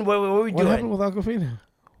Newton. What are we doing? What happened with Aquafina?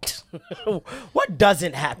 What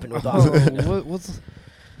doesn't happen with Aquafina?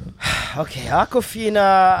 Okay,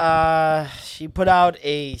 Aquafina, she put out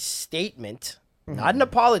a statement, not an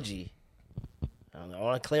apology. I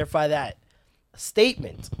want to clarify that. A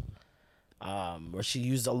statement where she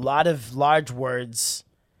used a lot of large words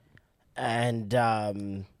and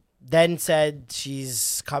then said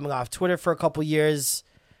she's coming off Twitter for a couple years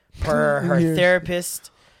per her therapist.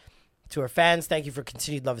 To her fans, thank you for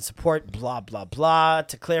continued love and support, blah, blah, blah.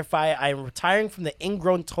 To clarify, I am retiring from the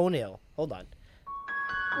ingrown toenail. Hold on.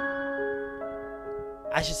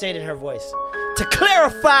 I should say it in her voice. To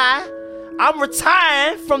clarify, I'm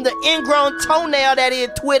retiring from the ingrown toenail that is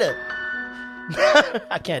Twitter.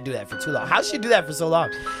 I can't do that for too long. How should she do that for so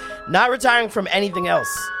long? Not retiring from anything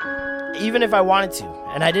else, even if I wanted to.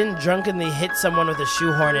 And I didn't drunkenly hit someone with a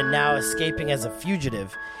shoehorn and now escaping as a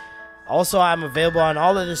fugitive. Also, I'm available on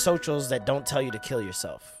all of the socials that don't tell you to kill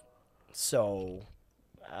yourself. So,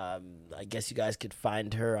 I guess you guys could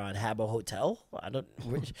find her on Habbo Hotel. I don't.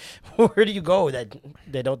 Where do you go that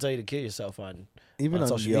they don't tell you to kill yourself on? Even on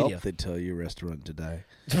social Yelp, media? they tell you restaurant to die.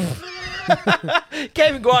 Can't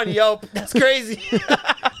even go on Yelp. That's crazy.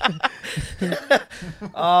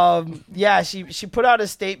 Yeah, she put out a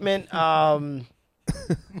statement.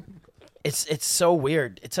 It's so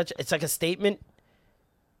weird. It's like a statement.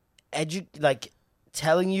 Like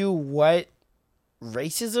telling you what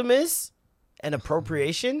racism is and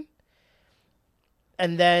appropriation,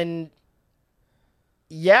 and then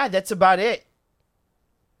that's about it.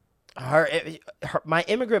 My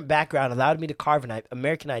immigrant background allowed me to carve an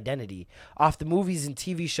American identity off the movies and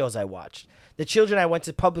TV shows I watched, the children I went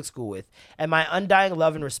to public school with, and my undying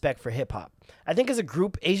love and respect for hip-hop. I think as a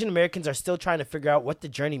group, Asian Americans are still trying to figure out what the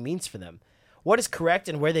journey means for them, what is correct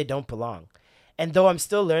and where they don't belong. And though I'm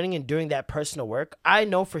still learning and doing that personal work, I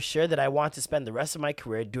know for sure that I want to spend the rest of my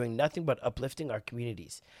career doing nothing but uplifting our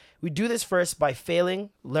communities. We do this first by failing,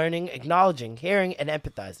 learning, acknowledging, hearing, and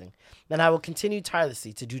empathizing. And I will continue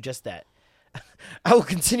tirelessly to do just that. I will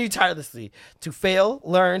continue tirelessly to fail,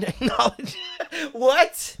 learn, acknowledge.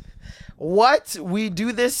 What? We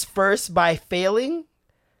do this first by failing?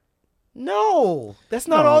 No, that's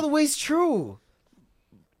not all the ways true.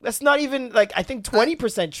 That's not even like I think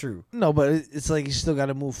 20% true. No, but it's like you still got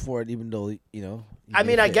to move forward, even though you know. I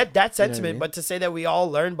mean, I get that sentiment, you know what I mean? but to say that we all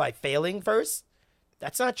learn by failing first,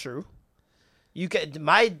 that's not true. You can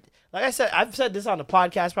like I said, I've said this on the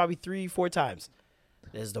podcast probably 3-4 times.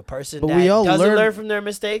 There's the person that doesn't learn from their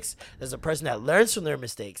mistakes. There's the person that learns from their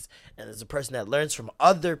mistakes, and there's the person that learns from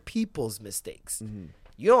other people's mistakes. Mm-hmm.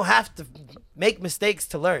 You don't have to make mistakes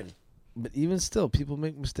to learn. But even still, people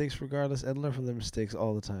make mistakes regardless and learn from their mistakes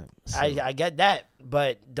all the time. So. I get that,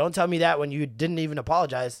 but don't tell me that when you didn't even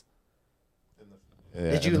apologize.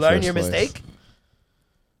 Did you learn your mistake?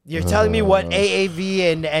 You're telling me what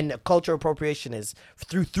AAV and cultural appropriation is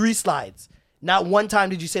through 3 slides. Not one time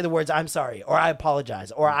did you say the words "I'm sorry" or "I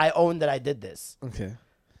apologize" or "I own that I did this." Okay,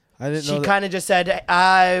 I didn't know. She kind of just said,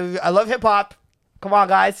 "I love hip hop. Come on,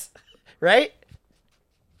 guys, right?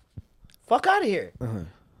 Fuck out of here." Uh-huh.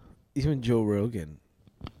 Even Joe Rogan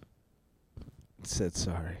said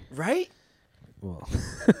sorry. Right? Well,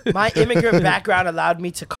 my immigrant background allowed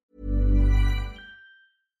me to.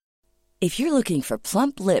 If you're looking for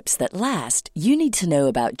plump lips that last, you need to know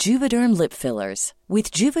about Juvederm lip fillers.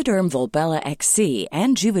 With Juvederm Volbella XC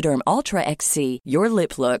and Juvederm Ultra XC, your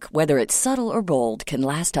lip look, whether it's subtle or bold, can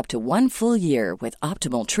last up to 1 full year with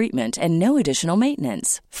optimal treatment and no additional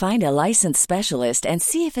maintenance. Find a licensed specialist and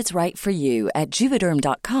see if it's right for you at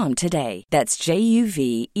Juvederm.com today. That's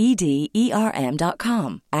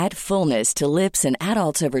JUVEDERM.com. Add fullness to lips in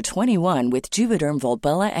adults over 21 with Juvederm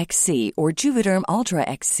Volbella XC or Juvederm Ultra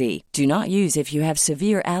XC. Do not use if you have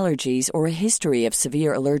severe allergies or a history of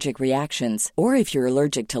severe allergic reactions, or if you're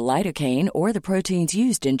allergic to lidocaine or the proteins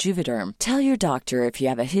used in Juvederm. Tell your doctor if you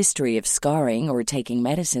have a history of scarring or taking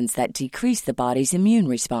medicines that decrease the body's immune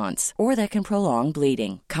response or that can prolong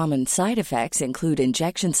bleeding. Common side effects include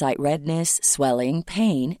injection site redness, swelling,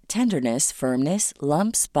 pain, tenderness, firmness,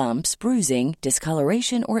 lumps, bumps, bruising,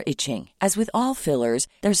 discoloration, or itching. As with all fillers,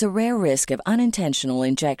 there's a rare risk of unintentional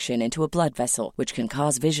injection into a blood vessel, which can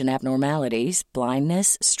cause vision abnormalities,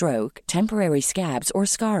 blindness, stroke, temporary scabs, or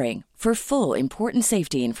scarring. For full, important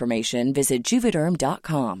safety information, visit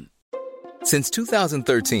Juvederm.com. Since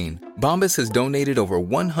 2013, Bombas has donated over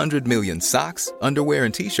 100 million socks, underwear,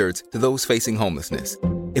 and T-shirts to those facing homelessness.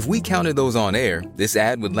 If we counted those on air, this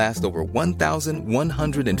ad would last over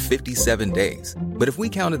 1,157 days. But if we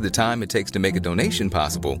counted the time it takes to make a donation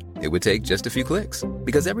possible, it would take just a few clicks.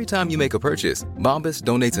 Because every time you make a purchase, Bombas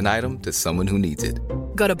donates an item to someone who needs it.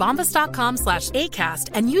 Go to bombas.com/ACAST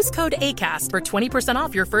and use code ACAST for 20%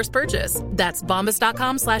 off your first purchase. That's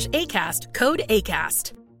bombas.com/ACAST, code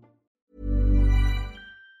ACAST.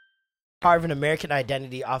 Carve an American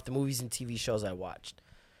identity off the movies and TV shows I watched.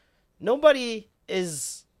 Nobody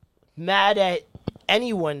is mad at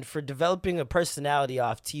anyone for developing a personality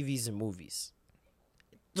off TVs and movies.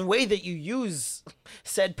 The way that you use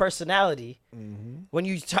said personality, when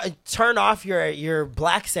you turn off your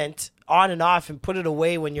black scent on and off and put it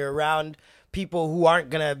away when you're around people who aren't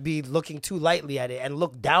going to be looking too lightly at it and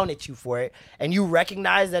look down at you for it, and you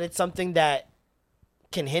recognize that it's something that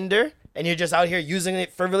can hinder, and you're just out here using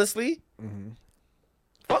it frivolously,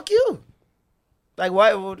 fuck you. Like,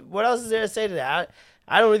 what else is there to say to that?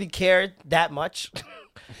 I don't really care that much,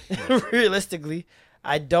 realistically.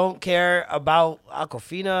 I don't care about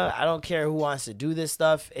Aquafina. I don't care who wants to do this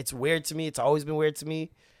stuff. It's weird to me. It's always been weird to me.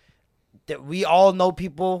 That we all know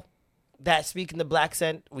people that speak in the black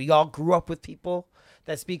scent. We all grew up with people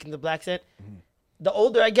that speak in the black scent. The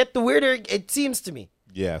older I get, the weirder it seems to me.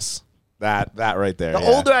 Yes. That right there. The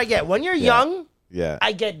older I get. When you're young,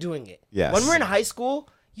 I get doing it. Yes. When we're in high school,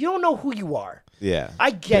 you don't know who you are. Yeah. I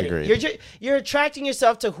get Agreed. it. You're attracting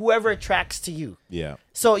yourself to whoever attracts to you. Yeah.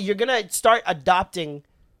 So you're going to start adopting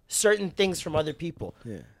certain things from other people.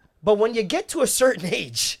 Yeah. But when you get to a certain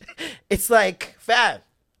age, it's like, fam,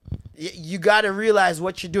 you got to realize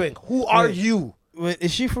what you're doing. Who are you? Wait,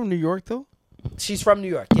 is she from New York, though? She's from New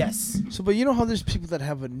York, yes. So, but you know how there's people that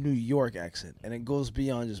have a New York accent, and it goes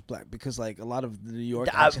beyond just black, because like a lot of the New York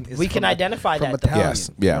accent is we can identify from that, though. Italian.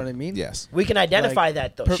 Yes. You Yeah. know what I mean? Yes. We can identify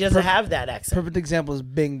that, though. She doesn't have that accent. Perfect example is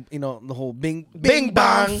Bing. You know, the whole Bing Bing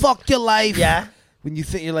bong. fuck your life. Yeah. When you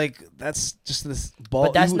think you're like, that's just this ball.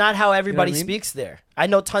 But that's not how everybody you know what I mean? speaks there. I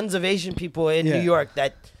know tons of Asian people in Yeah. New York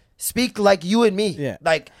that speak like you and me. Yeah.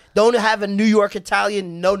 Like, don't have a New York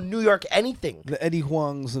Italian, no New York anything. The Eddie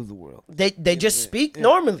Huangs of the world. They just speak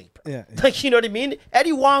normally. Yeah. Like, you know what I mean?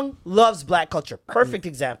 Eddie Huang loves black culture. Perfect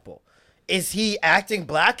example. Is he acting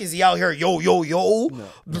black? Is he out here, yo, yo, yo?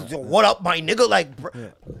 What up, my nigga? Like,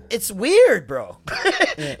 it's weird, bro.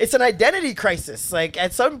 It's an identity crisis. Like,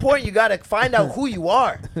 at some point, you got to find out who you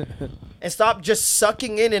are and stop just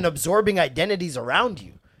sucking in and absorbing identities around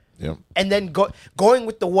you. Yep. And then going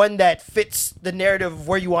with the one that fits the narrative of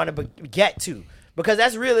where you want to get to. Because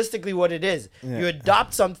that's realistically what it is. Yeah. You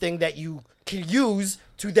adopt something that you can use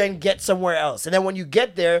to then get somewhere else. And then when you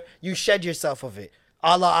get there, you shed yourself of it.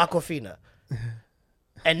 A la Aquafina.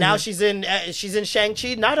 And now she's in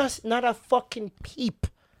Shang-Chi. Not a fucking peep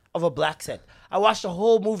of a black set. I watched the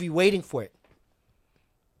whole movie waiting for it.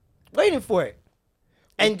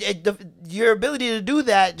 And your ability to do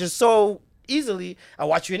that just so easily. I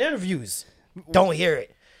watch you in interviews. Don't hear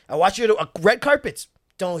it. I watch you at red carpets.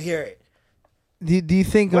 Don't hear it. Do you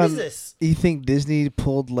think What is this? Do you think Disney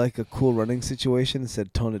pulled like a Cool Running situation and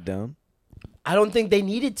said tone it down? I don't think they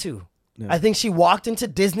needed to. No. I think she walked into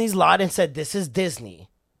Disney's lot and said, "This is Disney.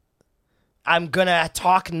 I'm gonna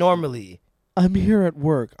talk normally." I'm here at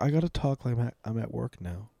work. I gotta talk like I'm at work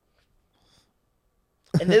now.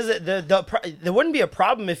 And there wouldn't be a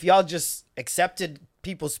problem if y'all just accepted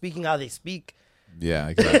people speaking how they speak. Yeah,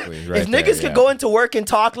 exactly. Right if niggas could go into work and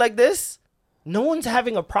talk like this, no one's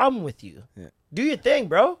having a problem with you. Yeah. Do your thing,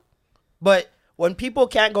 bro. But when people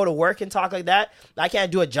can't go to work and talk like that, I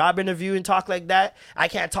can't do a job interview and talk like that. I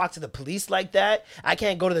can't talk to the police like that. I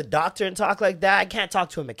can't go to the doctor and talk like that. I can't talk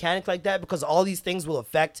to a mechanic like that because all these things will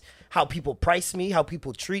affect how people price me, how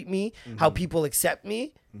people treat me, how people accept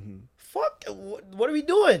me. Fuck, what are we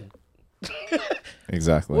doing?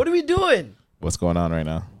 Exactly. What are we doing? What's going on right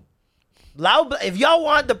now? If y'all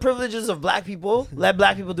want the privileges of black people, let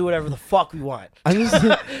black people do whatever the fuck we want. I just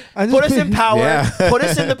Put us in power. Yeah. Put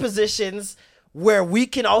us in the positions where we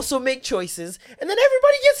can also make choices, and then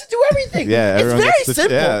everybody gets to do everything. Yeah, it's everyone very gets to,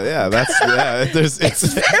 simple. Yeah, that's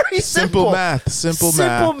it's very simple math.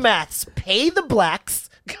 Simple maths. Pay the blacks.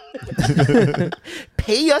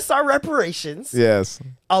 Pay us our reparations. Yes.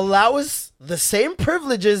 Allow us the same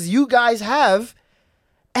privileges you guys have,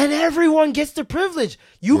 and everyone gets the privilege.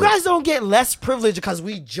 You guys don't get less privilege because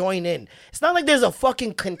we join in. It's not like there's a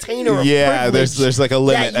fucking container of privilege. there's like a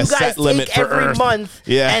limit, that a set limit for every Earth. month.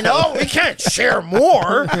 Yeah. And we can't share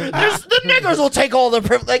more. The niggers will take all the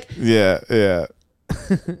privilege. Like, Yeah.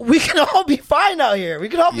 we can all be fine out here. We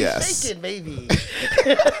can all be Yes. shaking, baby.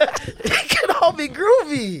 It can all be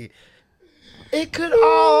groovy. It could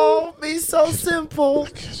all be so simple.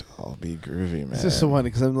 I'll be groovy, man. It's just so funny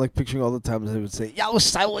because I'm like picturing all the times they would say, "Yo,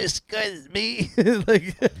 so it's good, me."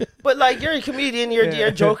 Like, But like, you're a comedian,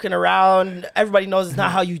 you're joking around. Everybody knows it's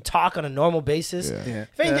not how you talk on a normal basis. Yeah.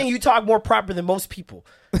 If anything, you talk more proper than most people.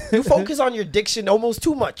 You focus on your diction almost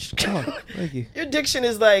too much. thank you. Your diction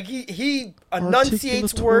is like he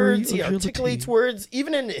enunciates words, he agility. articulates words,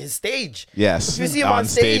 even in his stage. Yes. If you see him on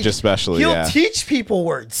stage especially. he'll Yeah. teach people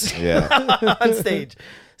words. Yeah. On stage.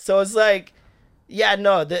 So it's like, yeah,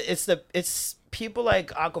 no, it's people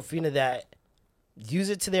like Aquafina that use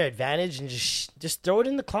it to their advantage and just throw it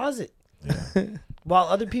in the closet. Yeah. While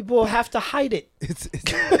other people have to hide it.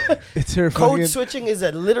 It's her Code fucking- switching is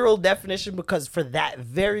a literal definition because for that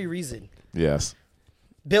very reason. Yes.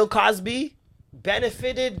 Bill Cosby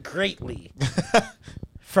benefited greatly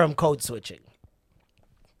from code switching.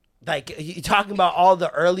 Like, you're talking about all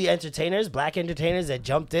the early entertainers, black entertainers that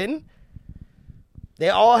jumped in. They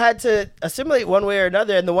all had to assimilate one way or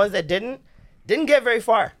another, and the ones that didn't get very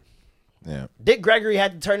far. Yeah. Dick Gregory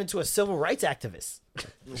had to turn into a civil rights activist.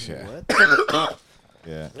 Yeah.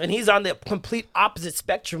 Yeah. And he's on the complete opposite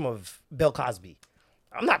spectrum of Bill Cosby.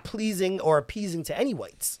 I'm not pleasing or appeasing to any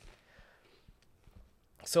whites.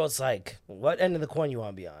 So it's like, what end of the coin you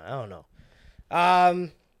want to be on? I don't know.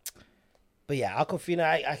 But yeah,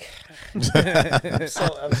 Aquafina, I'm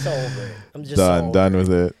so over it. I'm just done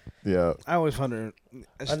with it. Yeah. I always wonder.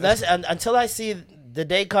 Until I see the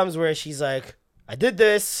day comes where she's like, I did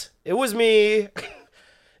this. It was me.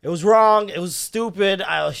 It was wrong. It was stupid.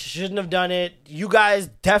 I shouldn't have done it. You guys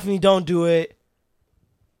definitely don't do it.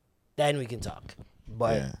 Then we can talk.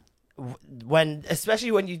 But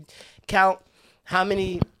especially when you count how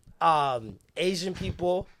many Asian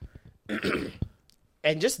people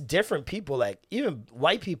and just different people, like even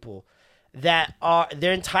white people, that are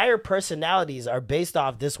their entire personalities are based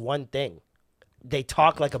off this one thing. They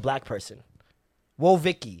talk like a black person. Whoa,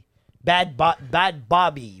 Vicky. Bad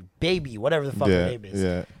Bobby, Baby, whatever the fuck her name is.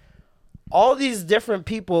 Yeah. All these different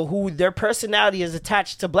people who their personality is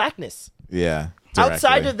attached to blackness. Yeah.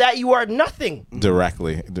 Outside of that, you are nothing.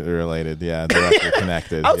 Directly related. Yeah. Directly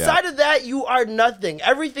connected. Outside of that, you are nothing.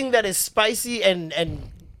 Everything that is spicy and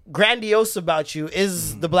grandiose about you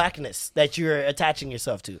is the blackness that you're attaching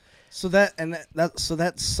yourself to. So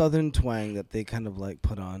that southern twang that they kind of like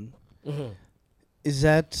put on, is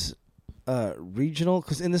that regional?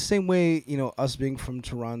 Because in the same way, us being from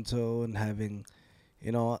Toronto and having,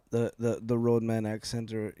 the roadman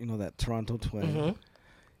accent or that Toronto twang,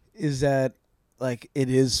 is that like it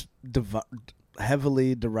is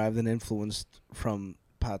heavily derived and influenced from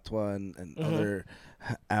Patois and other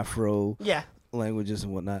Afro languages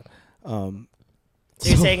and whatnot. So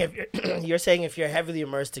you're saying if you're heavily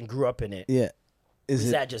immersed and grew up in it,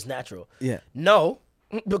 is that just natural? Yeah. No,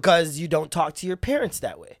 because you don't talk to your parents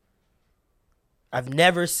that way. I've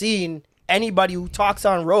never seen anybody who talks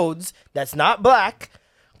on roads that's not black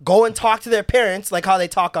go and talk to their parents like how they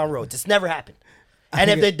talk on roads. It's never happened. And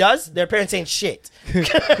if it does, their parents ain't shit.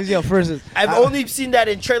 I've only seen that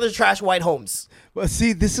in trailer trash white homes. Well,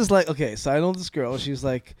 see, this is like, okay, so I know this girl. She's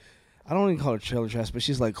like, I don't even call her trailer trash, but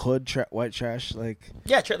she's like hood white trash. Like,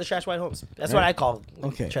 yeah, trailer trash white homes. That's what I call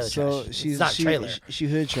trailer trash. She's it's not trailer. She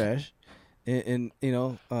hood trash in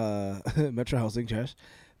Metro housing trash.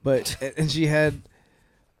 But, and she had,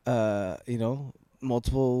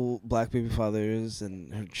 multiple black baby fathers,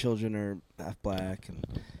 and her children are half black, and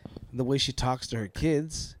the way she talks to her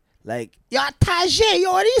kids, like, yo, Tajay,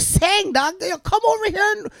 yo, what are you saying, dog? Yo, come over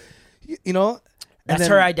here, and that's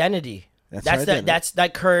her identity. That's her. That's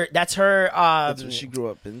her. That's what she grew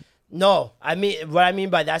up in. No, I mean, what I mean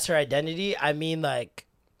by that's her identity, I mean like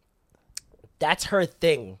that's her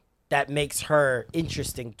thing that makes her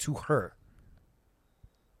interesting to her.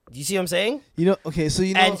 Do you see what I'm saying?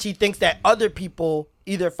 And she thinks that other people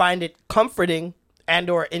either find it comforting and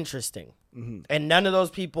or interesting. Mm-hmm. And none of those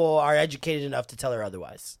people are educated enough to tell her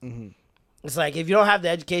otherwise. Mm-hmm. It's like, if you don't have the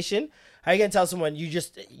education, how are you going to tell someone you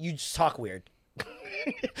just talk weird?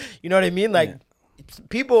 You know what I mean? Like,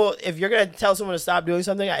 people, if you're going to tell someone to stop doing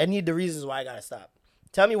something, I need the reasons why I got to stop.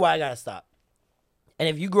 Tell me why I got to stop. And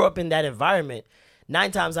if you grow up in that environment,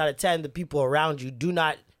 9 times out of 10, the people around you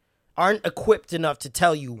aren't equipped enough to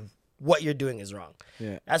tell you what you're doing is wrong.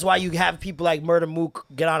 Yeah. That's why you have people like Murder Mook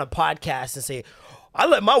get on a podcast and say, I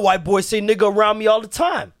let my white boys say nigga around me all the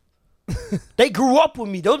time. They grew up with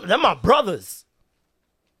me. They're my brothers.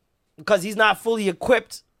 Because he's not fully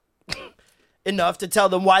equipped enough to tell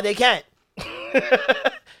them why they can't. You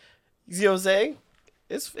see what I'm saying?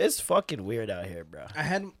 It's fucking weird out here, bro. I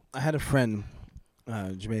had a friend,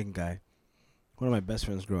 Jamaican guy, one of my best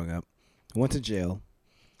friends growing up, went to jail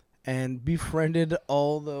and befriended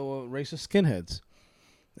all the racist skinheads.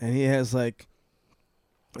 And he has like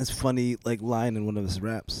this funny like line in one of his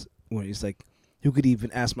raps where he's like, "You could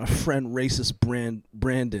even ask my friend racist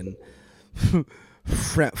Brandon.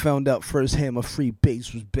 Found out firsthand my free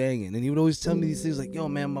bass was banging." And he would always tell me these things like, "Yo,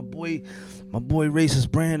 man, my boy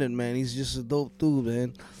racist Brandon, man, he's just a dope dude,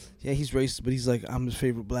 man. Yeah, he's racist, but he's like, I'm his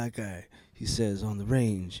favorite black guy," he says, on the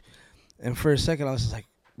range. And for a second, I was just like,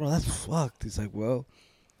 bro, that's fucked. He's like, well,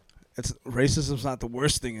 racism's not the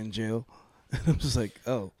worst thing in jail. And I'm just like,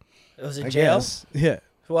 oh. It was in jail? Guess. Yeah.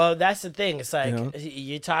 Well, that's the thing. It's like,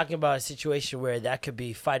 you're talking about a situation where that could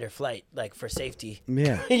be fight or flight, like for safety.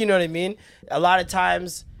 Yeah. You know what I mean? A lot of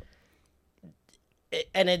times,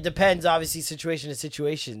 and it depends, obviously, situation to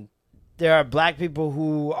situation. There are black people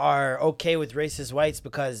who are okay with racist whites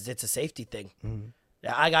because it's a safety thing. Mm-hmm.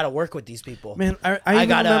 I got to work with these people. Man, I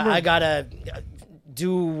gotta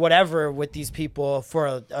do whatever with these people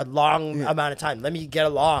for a long amount of time. Let me get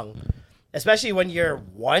along. Especially when you're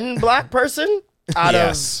one black person out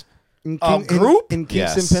of a group in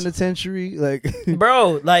Kingston Penitentiary, like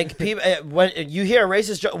bro, like people when you hear a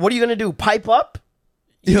racist joke, what are you gonna do? Pipe up?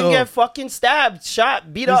 You can get fucking stabbed,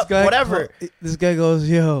 shot, beat up, whatever. This guy goes,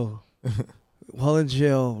 yo, while in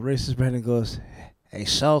jail, racist Brandon goes, "Hey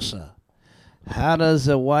Salsa, how does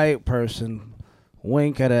a white person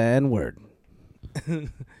wink at an N-word?"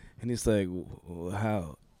 And he's like,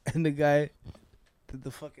 how? And the guy did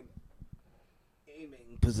the fucking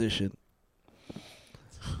aiming position.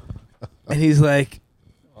 And he's like,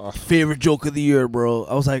 favorite joke of the year, bro.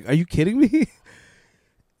 I was like, are you kidding me?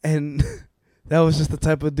 And that was just the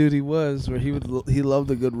type of dude he was, where he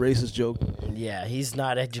loved a good racist joke. Yeah, he's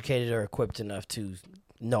not educated or equipped enough to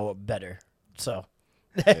know better. So,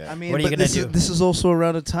 I mean, what are you gonna do? This is also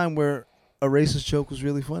around a time where a racist joke was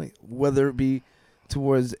really funny, whether it be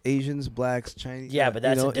towards Asians, blacks, Chinese. Yeah, but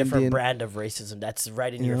that's a different Indian brand of racism. That's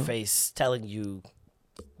right in your face, telling you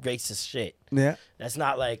racist shit. Yeah, that's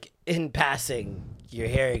not like in passing you're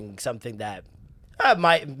hearing something that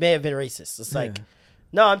may have been racist. It's like,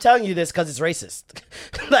 no, I'm telling you this because it's racist.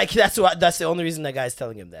 Like that's the only reason that guy's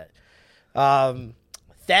telling him that.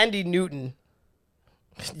 Thandie Newton.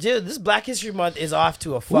 Dude, this Black History Month is off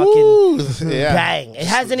to a fucking bang. It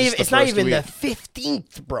hasn't even. It's not even the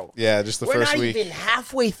 15th, bro. Yeah, just the first week. We're not even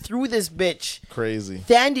halfway through this bitch. Crazy.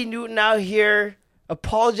 Thandie Newton out here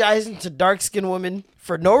apologizing to dark-skinned women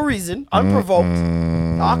for no reason, unprovoked.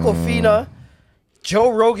 Aquafina,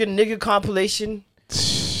 Joe Rogan nigga compilation.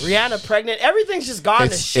 Rihanna pregnant. Everything's just gone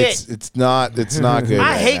to shit. It's not good.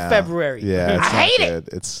 I hate now. February. Yeah, I hate it.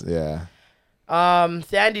 It's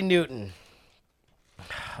Thandie Newton.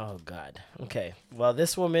 Oh God. Okay. Well,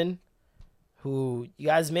 this woman, who you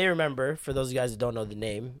guys may remember, for those of you guys who don't know the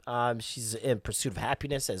name, she's in Pursuit of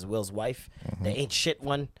Happiness as Will's wife, the ain't shit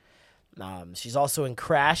one. She's also in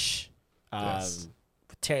Crash, with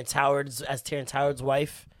Terrence Howard's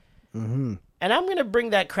wife. Mm-hmm. And I'm gonna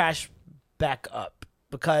bring that Crash back up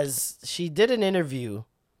because she did an interview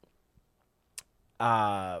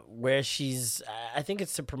where she's, I think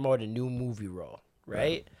it's to promote a new movie role,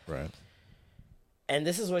 right? Right. And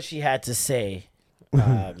this is what she had to say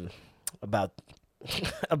about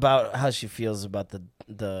how she feels about the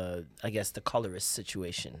I guess the colorist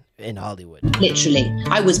situation in Hollywood. Literally,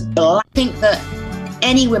 I think that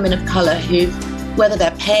any women of color who, whether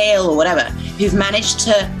they're pale or whatever, who've managed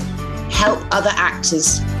to help other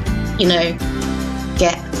actors, you know,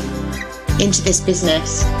 get into this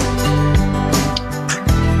business,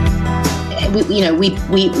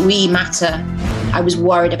 we matter. I was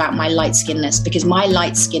worried about my light-skinnedness because my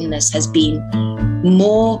light-skinnedness has been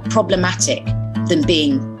more problematic than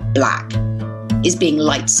being black. Is being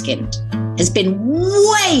light-skinned has been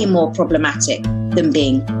way more problematic than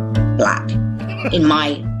being black in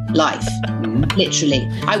my life. Literally,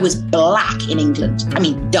 I was black in England. I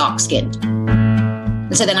mean, dark-skinned.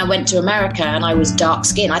 And so then I went to America and I was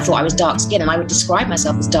dark-skinned. I thought I was dark-skinned and I would describe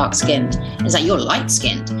myself as dark-skinned. It's like, you're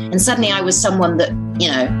light-skinned. And suddenly I was someone that, you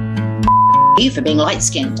know, you for being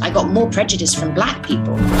light-skinned. I got more prejudice from black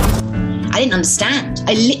people. I didn't understand.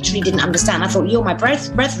 I literally didn't understand. I thought, you're my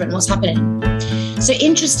brethren, what's happening? So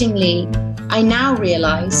interestingly, I now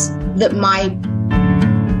realize that my,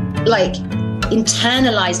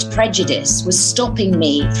 internalized prejudice was stopping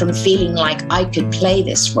me from feeling like I could play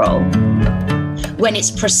this role, when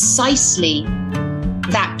it's precisely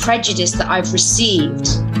that prejudice that I've received.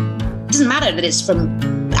 It doesn't matter that it's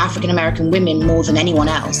from African-American women more than anyone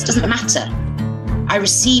else. It doesn't matter. I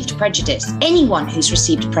received prejudice. Anyone who's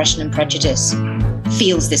received oppression and prejudice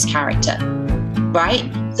feels this character, right?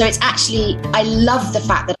 So it's actually, I love the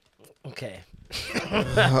fact that... Okay.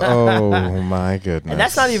 Oh my goodness. And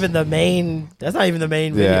that's not even the main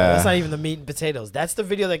video. Yeah. That's not even the meat and potatoes. That's the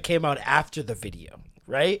video that came out after the video,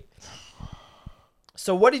 right?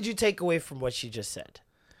 So what did you take away from what she just said?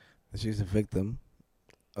 She's a victim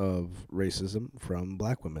of racism from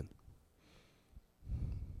black women.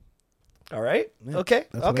 All right. Yeah, okay.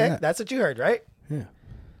 that's what I Okay. got. That's what you heard, right? Yeah.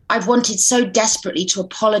 I've wanted so desperately to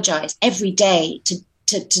apologize every day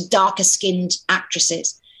to darker skinned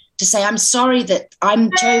actresses, to say, I'm sorry that I'm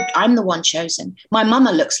the one chosen. My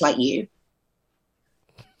mama looks like you.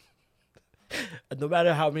 No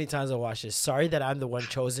matter how many times I watch this, sorry that I'm the one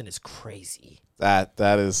chosen is crazy. That's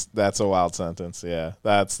a wild sentence. Yeah.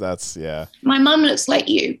 That's yeah. My mum looks like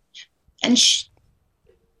you. And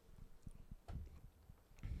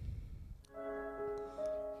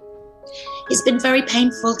it's been very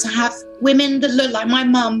painful to have women that look like my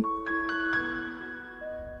mum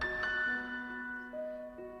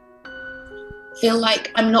feel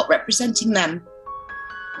like I'm not representing them,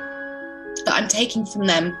 that I'm taking from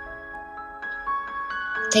them,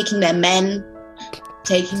 taking their men,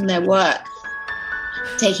 taking their work,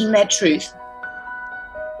 taking their truth.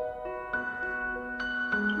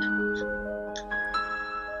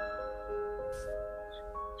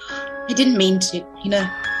 I didn't mean to, you know.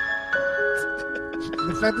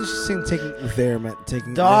 The fact that she's saying taking their men,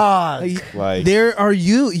 taking Dog. Like- there are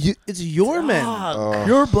you. It's your men. Dog.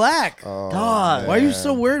 You're black. Dog. Why are you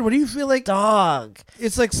so worried? What do you feel like? Dog.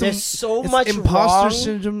 It's like There's so it's much imposter wrong.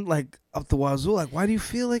 syndrome, like up the wazoo. Like, why do you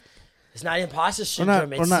feel like? It's not imposter Or not-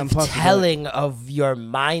 syndrome. or It's not the imposter, but- telling of your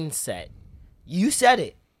mindset. You said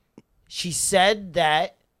it. She said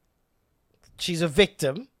that she's a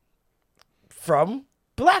victim from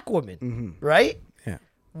black women, right? Yeah.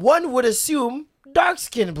 One would assume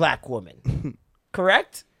dark-skinned black woman,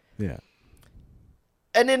 correct? Yeah.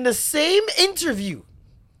 And in the same interview,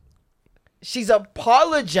 she's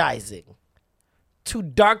apologizing to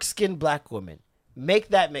dark-skinned black women. Make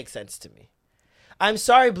that make sense to me. I'm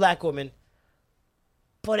sorry, black woman,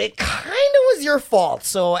 but it kind of was your fault.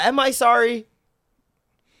 So am I sorry?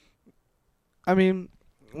 I mean,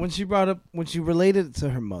 when she related it to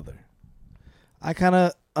her mother, I kind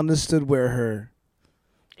of understood where her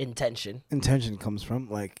intention comes from.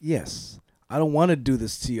 Like, yes, I don't want to do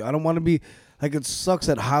this to you. I don't want to be like, it sucks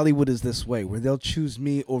that Hollywood is this way, where they'll choose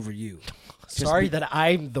me over you. Sorry that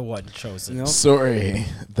I'm the one chosen. You know? Sorry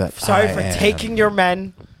that Sorry I for am. taking your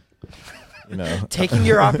men. You know, taking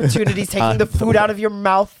your opportunities, taking the food out of your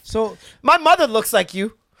mouth. So my mother looks like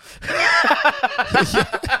you.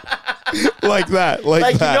 Like that.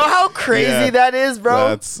 Like that. you know how crazy that is,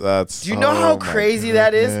 bro? That's Do you know how crazy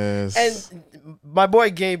that is? goodness. And my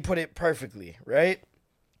boy Gabe put it perfectly, right?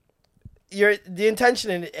 The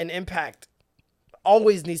intention and impact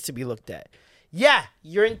always needs to be looked at. Yeah,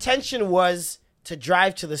 your intention was to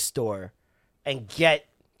drive to the store and get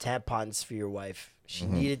tampons for your wife. She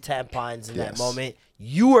needed tampons in that moment.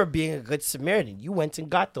 You were being a good Samaritan. You went and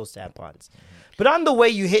got those tampons. But on the way,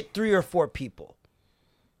 you hit 3 or 4 people.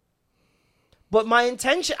 But my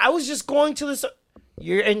intention, I was just going to the...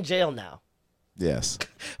 You're in jail now. Yes.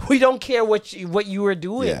 We don't care what you were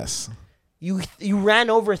doing. Yes. You ran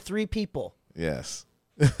over 3 people. Yes.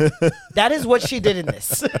 That is what she did in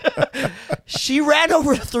this. She ran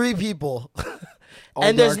over 3 people.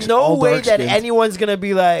 And there's no way that anyone's going to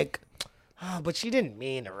be like, oh, but she didn't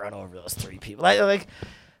mean to run over those 3 people. Like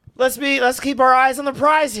let's keep our eyes on the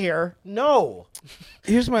prize here. No.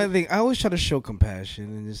 Here's my thing. I always try to show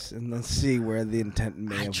compassion and let's see where the intent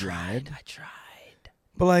may have lied. I tried.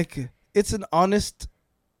 But like, it's an honest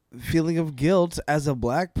feeling of guilt as a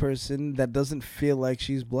black person that doesn't feel like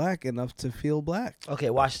she's black enough to feel black. Okay,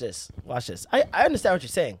 watch this. I understand what you're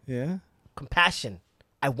saying. Yeah. Compassion.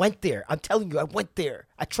 I went there. I'm telling you, I went there.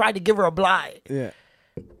 I tried to give her a blind. Yeah.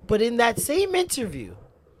 But in that same interview,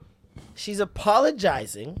 she's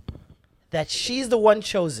apologizing that she's the one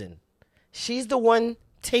chosen. She's the one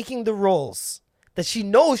taking the roles that she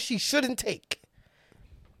knows she shouldn't take.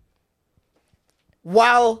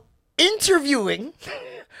 While interviewing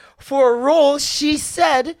for a role, she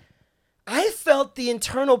said, I felt the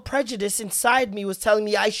internal prejudice inside me was telling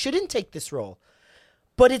me I shouldn't take this role.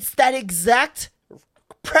 But it's that exact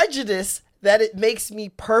prejudice that it makes me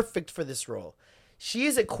perfect for this role. She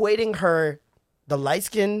is equating the light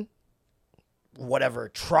skin, whatever,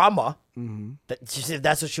 trauma, if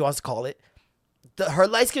that's what she wants to call it, her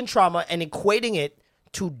light skin trauma, and equating it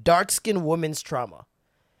to dark skinned woman's trauma.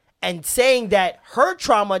 And saying that her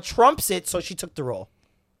trauma trumps it, so she took the role.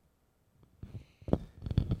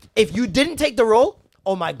 If you didn't take the role,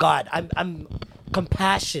 oh my God, I'm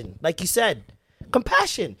compassion. Like you said,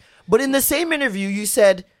 compassion. But in the same interview, you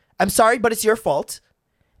said, I'm sorry, but it's your fault.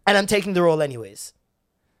 And I'm taking the role anyways.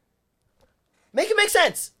 Make it make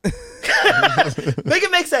sense. Make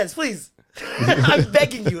it make sense, please. I'm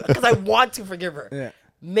begging you because I want to forgive her. Yeah.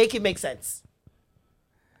 Make it make sense.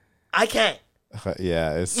 I can't.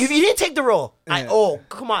 Yeah. If you didn't take the role,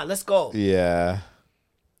 come on, let's go. Yeah.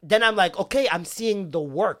 Then I'm like, okay, I'm seeing the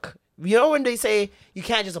work. You know when they say you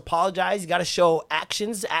can't just apologize, you got to show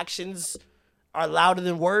actions. Actions are louder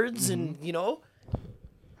than words, and you know.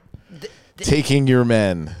 Taking your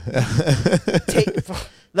men.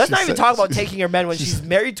 Let's not even talk about taking your men when she's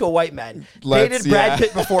married to a white man. Dated Brad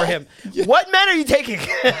Pitt before him. What men are you taking?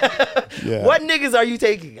 What niggas are you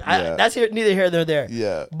taking? That's neither here nor there.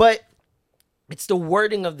 Yeah. But it's the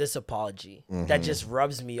wording of this apology that just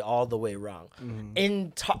rubs me all the way wrong.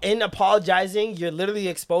 In apologizing, you're literally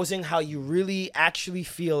exposing how you really actually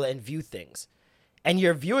feel and view things. And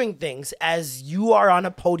you're viewing things as you are on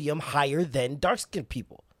a podium higher than dark-skinned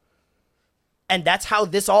people. And that's how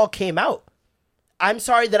this all came out. I'm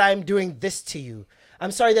sorry that I'm doing this to you.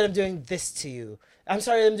 I'm sorry that I'm doing this to you. I'm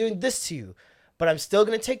sorry that I'm doing this to you. But I'm still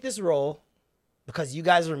going to take this role because you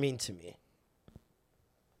guys were mean to me.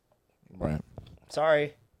 Right.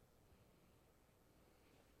 Sorry.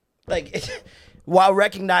 Like, while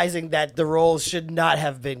recognizing that the role should not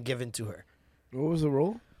have been given to her. What was the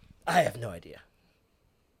role? I have no idea.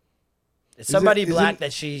 It's somebody black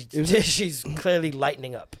that she's clearly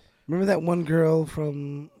lightening up. Remember that one girl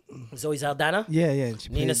from Zoe Saldana? Yeah.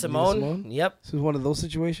 Nina Simone? Yep. This was one of those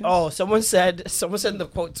situations? Oh, someone said in the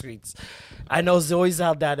quote tweets, I know Zoe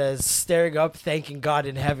Saldana is staring up, thanking God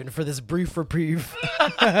in heaven for this brief reprieve.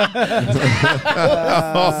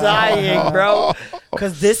 Sighing, bro.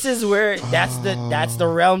 Because this is where, that's the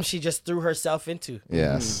realm she just threw herself into.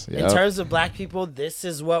 Yes. In terms of black people, this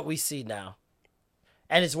is what we see now.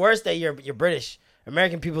 And it's worse that you're British.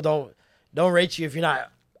 American people don't rate you if you're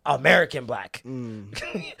not American black.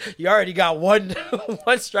 You already got one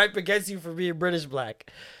stripe against you for being British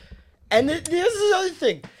black. And this is the other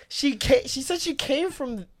thing. She said she came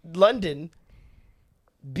from London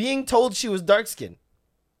being told she was dark skinned.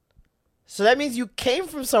 So that means you came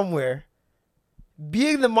from somewhere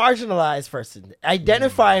being the marginalized person,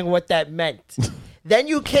 identifying what that meant. Then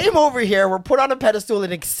you came over here, were put on a pedestal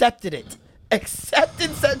and accepted it.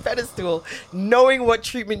 Accepted said pedestal, knowing what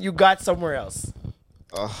treatment you got somewhere else.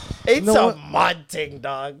 It's a mud thing,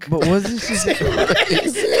 dog. But wasn't she?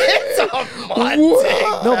 It's a mud thing.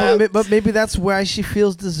 No, but maybe that's why she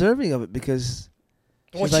feels deserving of it, because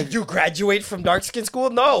Once you graduate from dark skin school,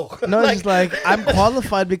 no. No, it's like I'm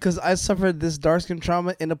qualified because I suffered this dark skin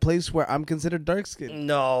trauma in a place where I'm considered dark skinned.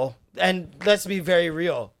 No, and let's be very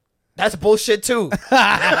real. That's bullshit too. There's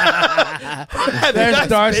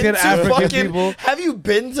dark skinned African people. Have you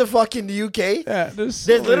been to fucking the UK? Yeah, there's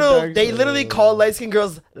so many they literally call light skinned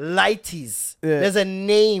girls lighties. Yeah. There's a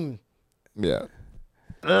name. Yeah.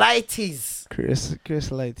 Lighties. Chris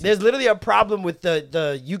Lighties. There's literally a problem with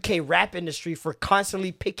the UK rap industry for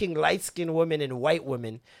constantly picking light-skinned women and white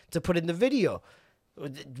women to put in the video.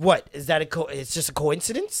 What is that? It's just a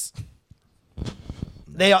coincidence?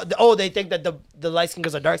 They think that the light-skinned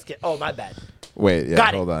girls are dark-skinned. Oh, my bad. Wait,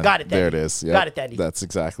 yeah, hold on. Got it. There it is. Yep. Got it, Danny. That's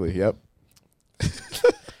exactly. Yep.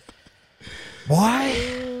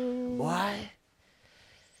 Why?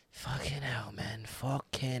 Fucking hell, man.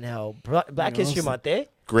 Fucking hell. Black History Month, eh?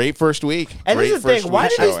 Great first week. And Great this is the thing. first Why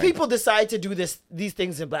week do these showing. people decide to do these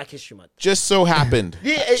things in Black History Month? Just so happened.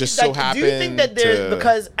 Yeah, Just like, so happened. Do you think that there's to-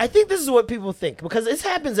 because I think this is what people think because this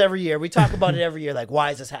happens every year. We talk about it every year. Like,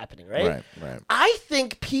 why is this happening? Right. I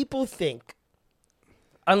think people think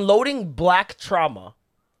unloading Black trauma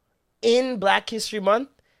in Black History Month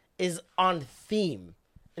is on theme,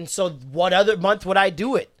 and so what other month would I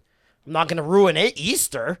do it? I'm not gonna ruin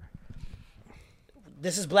Easter.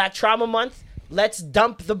 This is Black Trauma Month. Let's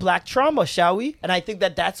dump the Black trauma, shall we? And I think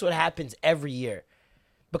that that's what happens every year.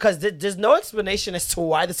 Because there's no explanation as to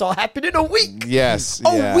why this all happened in a week. Yes.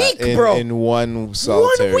 A week, bro. In one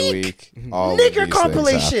solitary 1 week. All of Nigger these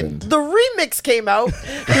compilation. things happened. The remix came out.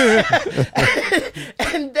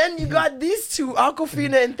 And then you got these two,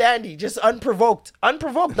 Aquafina and Thandi, just unprovoked.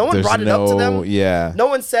 Unprovoked. No one There's brought it up to them. Yeah. No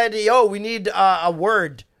one said, yo, we need a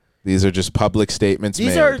word. These are just public statements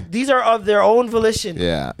made. These are of their own volition.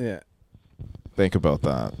 Yeah. Yeah. Think about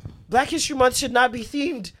that. Black History Month should not be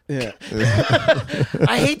themed. Yeah.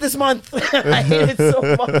 I hate this month. I hate it so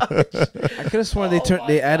much. I could have sworn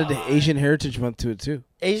they added the Asian Heritage Month to it too.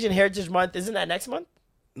 Asian Heritage Month, isn't that next month?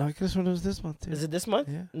 No, I could have sworn it was this month too. Is it this month?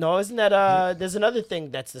 Yeah. No, isn't that there's another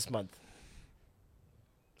thing that's this month.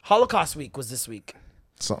 Holocaust Week was this week.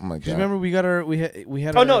 Something like Because that. remember we had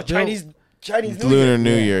Oh our no, bill- Chinese New Lunar Year.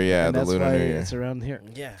 New Year, yeah, and the that's Lunar why New Year. it's around here.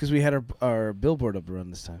 Yeah. Because we had our billboard up around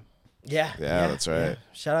this time. Yeah. Yeah, that's right. Yeah.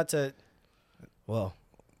 Shout out to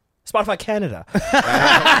Spotify Canada.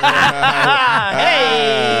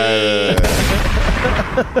 Hey!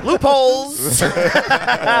 Loopholes.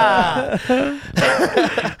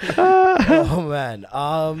 Oh man.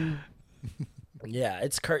 Yeah,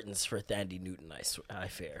 it's curtains for Thandi Newton. I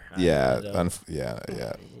fear. Yeah,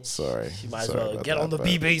 yeah. Sorry. She might as Sorry well about get that, on the but-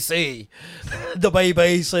 BBC. The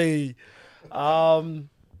BBC.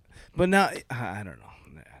 But now I don't know.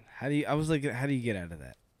 How do you get out of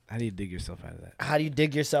that? How do you dig yourself out of that? How do you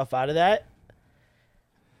dig yourself out of that?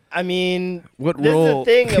 I mean, What this is role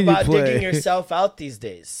the thing can you about play? digging yourself out these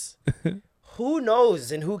days. Who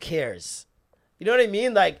knows and who cares? You know what I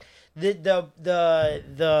mean? Like the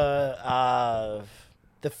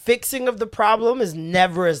fixing of the problem is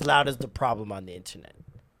never as loud as the problem on the internet.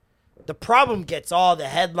 The problem gets all the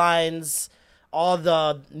headlines, all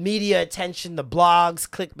the media attention, the blogs,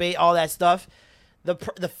 clickbait, all that stuff. The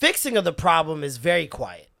fixing of the problem is very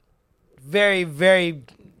quiet. Very, very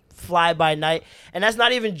fly by night. And that's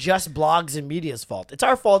not even just blogs and media's fault. It's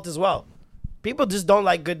our fault as well. People just don't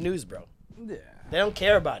like good news, bro. Yeah. They don't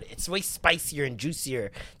care about it. It's way spicier and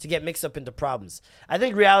juicier to get mixed up into problems. I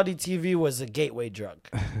think reality TV was a gateway drug.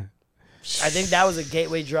 I think that was a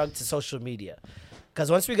gateway drug to social media.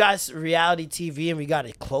 Because once we got reality TV and we got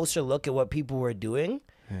a closer look at what people were doing,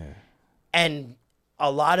 and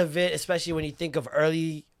a lot of it, especially when you think of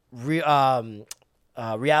early reality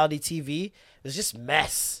TV, it was just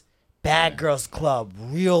mess. Bad Girls Club,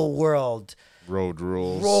 Real World, Road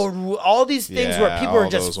Rules. All these things where people are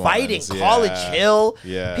just fighting. College Hill.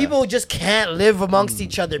 Yeah. People just can't live amongst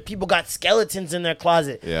each other. People got skeletons in their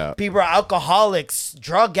closet. Yeah. People are alcoholics,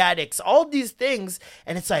 drug addicts, all these things.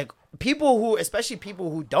 And it's like people who, especially people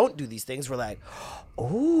who don't do these things, were like,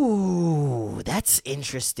 ooh, that's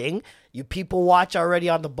interesting. You people watch already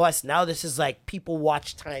on the bus. Now this is like people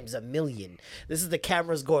watch times 1,000,000. This is the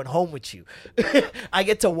cameras going home with you. I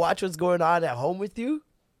get to watch what's going on at home with you.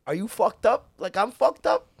 Are you fucked up? Like I'm fucked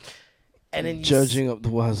up? And then Judging up the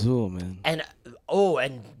wazoo, man. And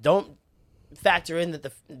and don't factor in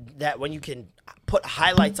that when you can put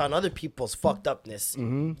highlights on other people's fucked upness,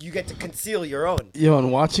 you get to conceal your own. Yo,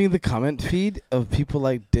 and watching the comment feed of people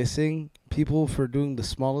like dissing people for doing the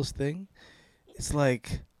smallest thing, it's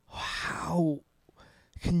like, how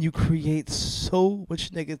can you create so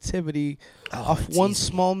much negativity off it's one easy.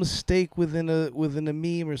 small mistake within a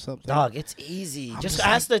meme or something? Dog, it's easy. Just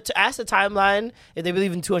ask the timeline if they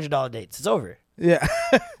believe in $200 dates. It's over. Yeah.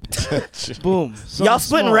 Boom. Y'all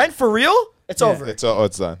splitting rent for real? It's over. It's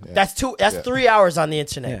done. Yeah. That's 3 hours on the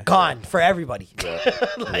internet. Gone for everybody.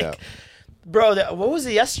 Bro, what was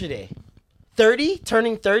it yesterday? 30?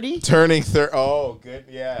 Turning 30? Turning 30. Oh, good.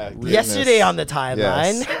 Yeah. Goodness. Yesterday on the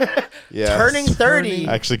timeline. Yes. Turning 30.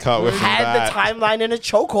 I actually caught with had that. the timeline in a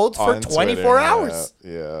chokehold for On 24 Twitter, hours.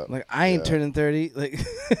 Yeah. Like, I ain't turning 30. Like,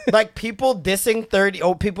 like people dissing 30,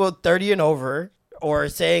 people 30 and over, or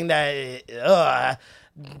saying that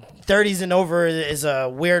 30s and over is a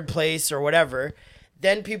weird place or whatever.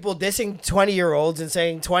 Then people dissing 20-year-olds and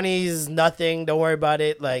saying 20 is nothing, don't worry about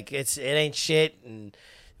it, like it ain't shit, and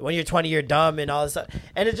when you're 20 you're dumb and all this stuff.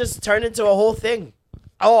 And it just turned into a whole thing.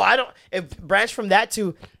 It branched from that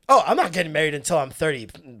to, I'm not getting married until I'm 30.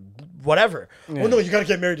 Whatever. Yeah. Well, no, you gotta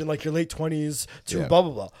get married in like your late 20s to Yeah. blah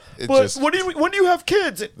blah blah. It But just- when do you have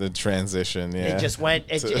kids? The transition, yeah. It just went.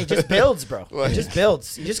 It just builds, bro. It just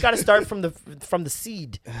builds. You just got to start from the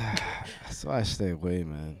seed. that's why I stay away,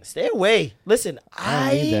 man. Stay away. Listen,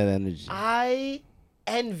 I need that energy. I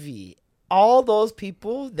envy all those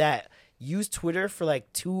people that use Twitter for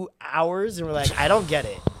like 2 hours and were like, I don't get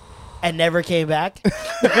it, and never came back.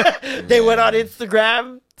 They went on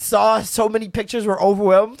Instagram, saw so many pictures, were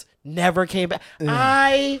overwhelmed, never came back.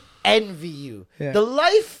 I envy you. Yeah. The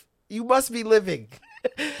life you must be living.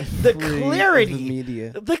 The Free of clarity, the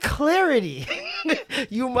media. the clarity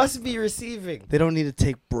you must be receiving. They don't need to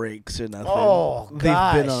take breaks or nothing. Oh, They've been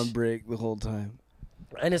gosh. on break the whole time.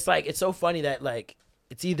 And it's like, it's so funny that like,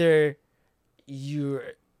 it's either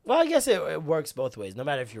I guess it works both ways, no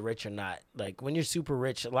matter if you're rich or not. Like when you're super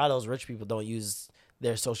rich, a lot of those rich people don't use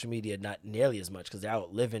their social media not nearly as much because they're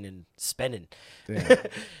out living and spending. But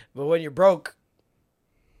when you're broke,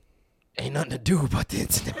 ain't nothing to do about the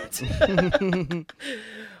internet.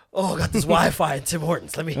 I got this Wi-Fi in Tim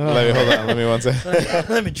Hortons. Let me hold on. Let me one second.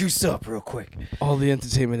 let me juice up real quick. All the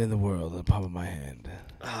entertainment in the world in the palm of my hand.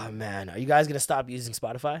 Oh man, are you guys gonna stop using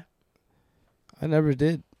Spotify? I never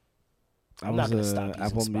did. I'm not gonna stop using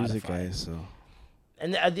Apple Music Spotify. guy, so.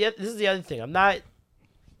 And this is the other thing. I'm not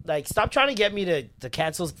like, stop trying to get me to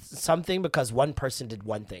cancel something because one person did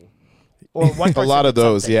one thing, or one A person lot of did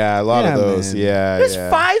those, something. yeah. A lot of those, man. yeah. There's yeah.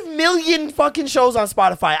 5 million fucking shows on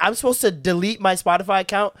Spotify. I'm supposed to delete my Spotify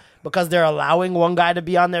account because they're allowing one guy to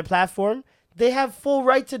be on their platform. They have full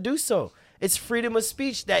right to do so. It's freedom of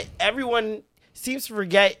speech that everyone seems to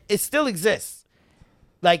forget. It still exists.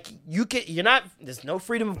 Like there's no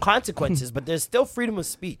freedom of consequences, but there's still freedom of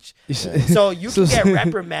speech. So you can get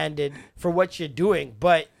reprimanded for what you're doing,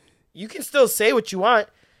 but you can still say what you want.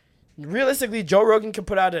 Realistically, Joe Rogan can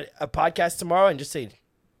put out a podcast tomorrow and just say,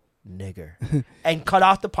 nigger, and cut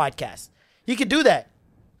off the podcast. He could do that.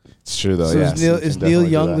 It's true, though, So yeah. is Neil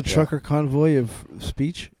Young the trucker convoy of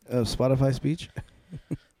speech, of Spotify speech?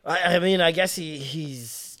 I mean, I guess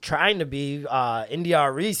he's trying to be. India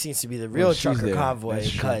Arie seems to be the real Well, she's trucker there. convoy That's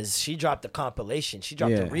true. because she dropped the compilation. She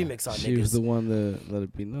dropped a remix on She niggas. was the one to let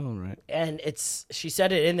it be known, right? And she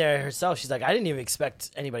said it in there herself. She's like, I didn't even expect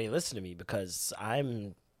anybody to listen to me because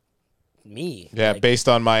I'm me. Yeah, based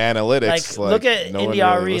on my analytics. Like, look at no one India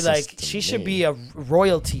really Arie. listens Like, to she me. should be a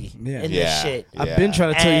royalty in this shit. I've been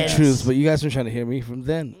trying to tell you And- truth, but you guys been trying to hear me from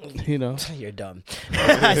then. You know, You're dumb.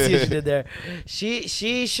 I see what you did there.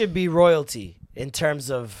 She should be royalty in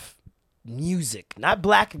terms of music, not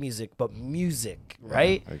black music, but music,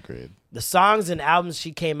 right? Agreed. The songs and albums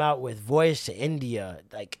she came out with, Voyage to India,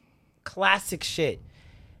 like classic shit,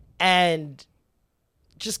 and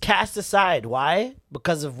just cast aside. Why?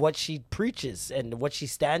 Because of what she preaches and what she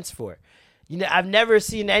stands for. You know, I've never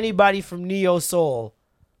seen anybody from Neo Soul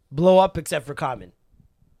blow up except for Common.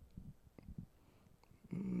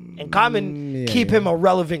 And Common keep him a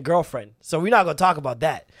relevant girlfriend. So we're not going to talk about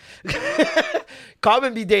that.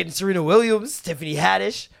 Common be dating Serena Williams, Tiffany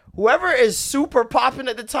Haddish. Whoever is super popping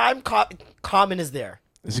at the time, Common is there.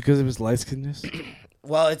 is it because of his light skinness?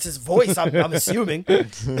 Well, it's his voice, I'm assuming.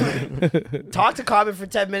 Talk to Common for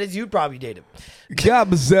 10 minutes, you'd probably date him.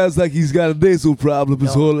 Common sounds like he's got a nasal problem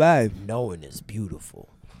his whole life. No one is beautiful.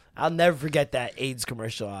 I'll never forget that AIDS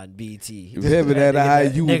commercial on BET. If heaven had a high,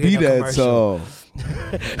 you would be that tall.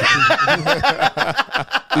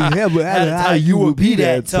 If heaven had a high, you would be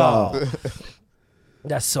that tall.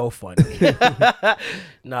 That's so funny.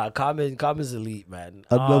 Nah, Common's elite, man.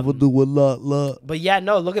 I never do a lot. But yeah,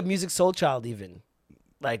 no, look at Music Soul Child even.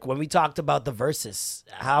 Like when we talked about the verses,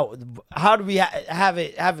 how do we have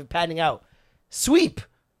it panning out? Sweep.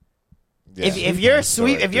 If you're a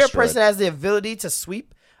sweep, if you're a person that has the ability to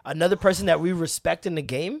sweep another person that we respect in the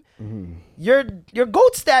game, you're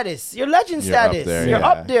GOAT status, you're legend status, you're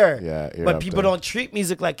up there. Yeah, but people don't treat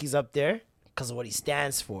music like he's up there because of what he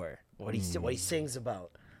stands for, what he sings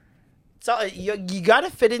about. So you got to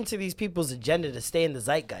fit into these people's agenda to stay in the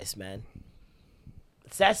zeitgeist, man.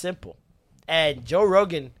 It's that simple. And Joe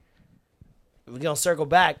Rogan, we're gonna circle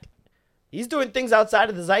back. He's doing things outside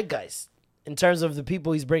of the zeitgeist. In terms of the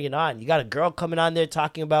people he's bringing on. You got a girl coming on there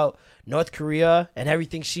talking about North Korea and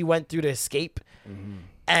everything she went through to escape.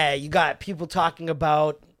 And you got people talking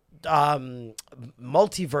about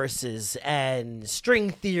multiverses and string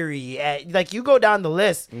theory. And, like, you go down the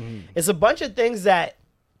list. It's a bunch of things that,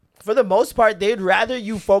 for the most part, they'd rather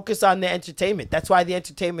you focus on the entertainment. That's why the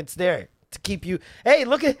entertainment's there. To keep you, hey,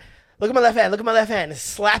 look at my left hand, and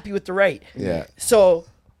slap you with the right. Yeah. So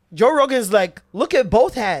Joe Rogan's like, look at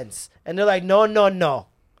both hands. And they're like, no,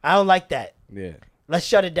 I don't like that. Yeah. Let's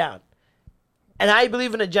shut it down. And I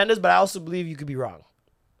believe in agendas, but I also believe you could be wrong.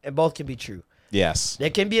 And both can be true. Yes. There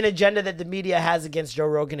can be an agenda that the media has against Joe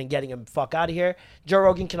Rogan and getting him fuck out of here. Joe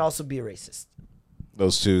Rogan can also be a racist.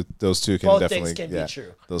 Those two can both definitely things can be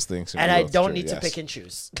true. Those things can and be I both don't true, need to yes. pick and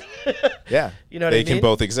choose. Yeah. You know what I mean? They can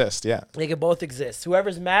both exist, yeah. They can both exist.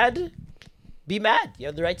 Whoever's mad, be mad. You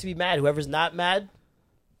have the right to be mad. Whoever's not mad,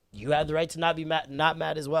 you have the right to not be mad, not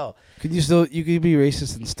mad as well. You could be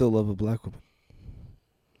racist and still love a black woman?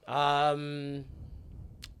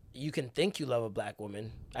 You can think you love a black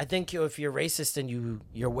woman. I think if you're racist and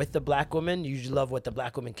you're with the black woman, you love what the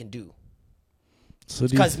black woman can do. So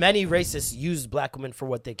because many racists use black women for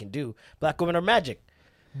what they can do. Black women are magic.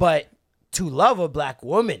 But to love a black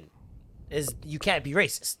woman is, you can't be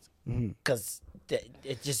racist. Because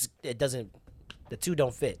it doesn't, the two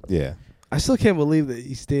don't fit. Yeah. I still can't believe that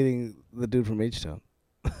he's dating the dude from H-Town.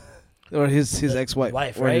 Or his ex-wife.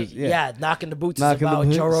 Wife, or right? Yeah, knocking the boots Knocking is about the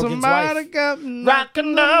boots. Joe Rogan's Somebody wife. got me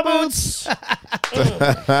Rocking the boots.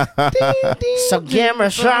 So give me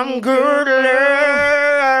some good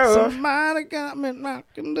love. Somebody got me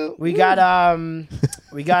knocking the We got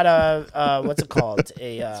what's it called?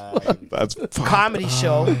 That's comedy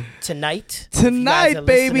show tonight. Tonight,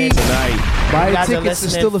 baby. Tonight. Buy tickets, are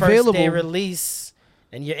still available. First day release,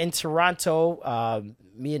 and you're in Toronto.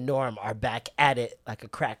 Me and Norm are back at it like a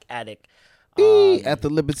crack addict. At the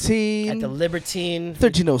Libertine.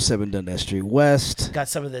 1307 Dundas Street West. Got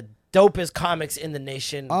some of the dopest comics in the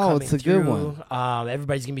nation. Oh, it's a good one.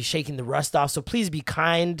 Everybody's gonna be shaking the rust off, so please be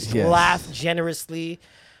kind. Yes. Laugh generously.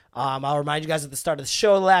 I'll remind you guys at the start of the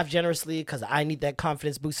show, laugh generously, because I need that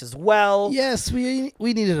confidence boost as well. Yes, we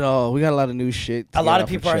need it all. We got a lot of new shit. A lot of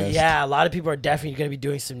people are definitely gonna be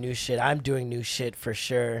doing some new shit. I'm doing new shit for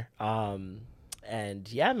sure.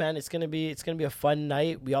 And yeah, man, it's gonna be a fun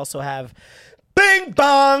night. We also have Bing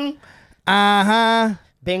Bong.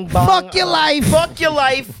 Bing Bong. Fuck your life. Fuck your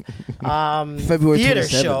life. February theater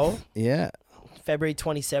 27th. show. Yeah. February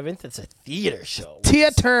 27th. It's a theater show.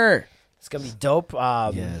 Theater. It's gonna be dope.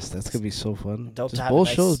 Yes, that's gonna be so fun. Dope to Just have both a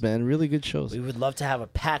nice- shows, man. Really good shows. We would love to have a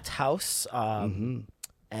packed house. And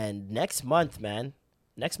next month, man.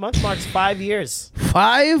 Next month marks 5 years.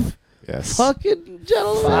 5? Yes. Fucking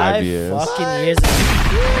gentlemen. 5 years. fucking years.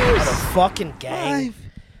 Of a fucking gang.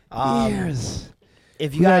 5 years.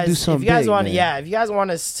 If We you gotta do guys, something if you guys big, want, man. if you guys want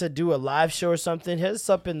us to do a live show or something, hit us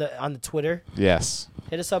up on the Twitter. Yes.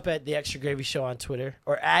 Hit us up at the Extra Gravy Show on Twitter,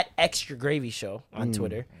 or at Extra Gravy Show on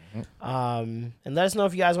Twitter. And let us know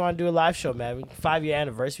if you guys want to do a live show, man. 5-year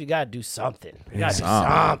anniversary, we gotta do something. We gotta do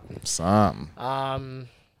something. Something.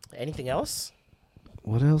 Anything else?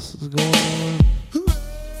 What else is going on?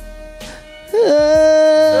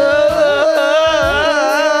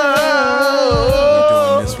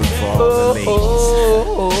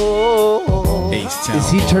 Is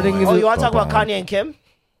he turning into... Oh, you want to talk about Kanye and Kim?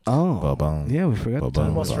 Oh, yeah, we forgot to talk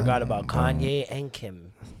Almost about forgot about Kanye and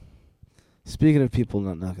Kim. Speaking of people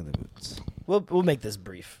not knocking the boots. We'll make this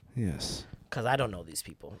brief. Yes. Because I don't know these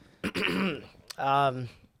people.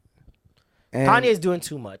 Kanye's doing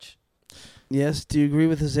too much. Yes. Do you agree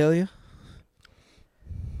with Azalea?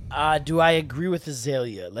 Do I agree with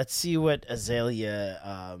Azalea? Let's see what Azalea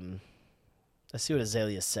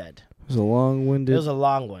said. It was a long-winded... It was a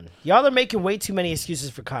long one. Y'all are making way too many excuses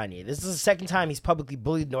for Kanye. This is the second time he's publicly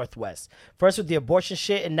bullied North West. First with the abortion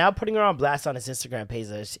shit, and now putting her on blast on his Instagram page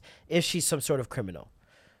as if she's some sort of criminal.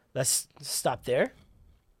 Let's stop there.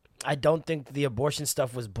 I don't think the abortion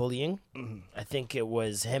stuff was bullying. I think it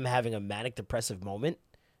was him having a manic depressive moment.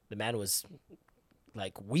 The man was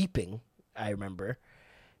like weeping, I remember.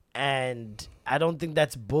 And I don't think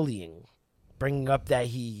that's bullying. Bringing up that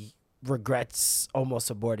he regrets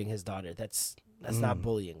almost aborting his daughter. That's That's not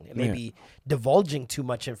bullying. It may be divulging too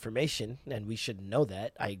much information, and we should know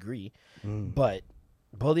that. I agree. But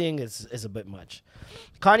bullying is a bit much.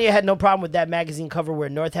 Kanye had no problem with that magazine cover where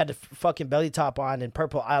North had a fucking belly top on and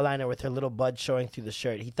purple eyeliner with her little bud showing through the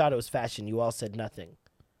shirt. He thought it was fashion. You all said nothing.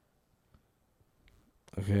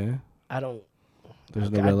 Okay.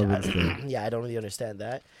 There's no relevance there. Yeah, I don't really understand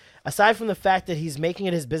that. Aside from the fact that he's making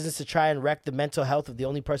it his business to try and wreck the mental health of the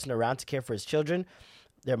only person around to care for his children,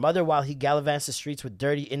 their mother, while he gallivants the streets with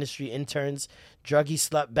dirty industry interns, druggy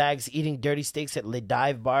slut bags, eating dirty steaks at Le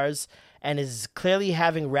Dive bars, and is clearly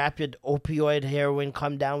having rapid opioid heroin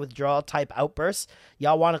come down withdrawal type outbursts,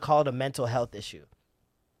 y'all want to call it a mental health issue.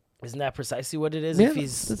 Isn't that precisely what it is? Yeah, if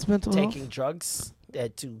he's that's mental taking health. drugs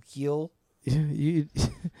to heal Your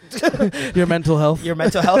mental health. Your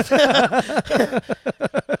mental health.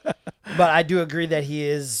 But I do agree that he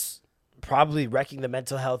is probably wrecking the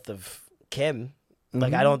mental health of Kim.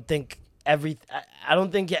 Like, I don't think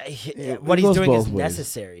what he's doing is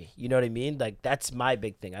necessary. You know what I mean? Like, that's my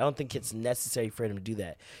big thing. I don't think it's necessary for him to do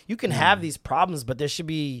that. You can have these problems, but there should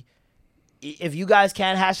be, if you guys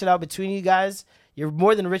can't hash it out between you guys, you're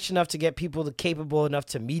more than rich enough to get people capable enough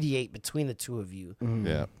to mediate between the two of you.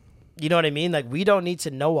 Yeah. You know what I mean? Like, we don't need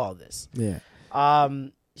to know all this. Yeah.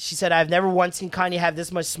 She said, I've never once seen Kanye have this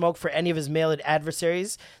much smoke for any of his male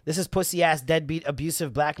adversaries. This is pussy-ass, deadbeat,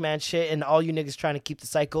 abusive black man shit, and all you niggas trying to keep the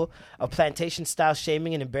cycle of plantation-style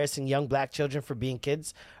shaming and embarrassing young black children for being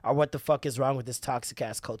kids are what the fuck is wrong with this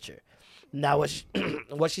toxic-ass culture. Now,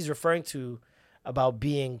 what she's referring to about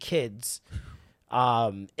being kids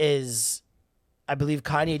is, I believe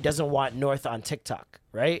Kanye doesn't want North on TikTok,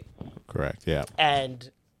 right? Correct, yeah. And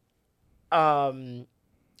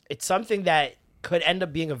it's something that could end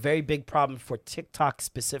up being a very big problem for TikTok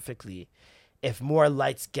specifically if more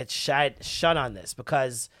lights get shut on this.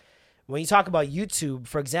 Because when you talk about YouTube,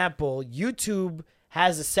 for example, YouTube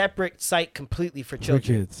has a separate site completely for children. For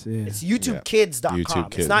kids, yeah. It's YouTubekids.com.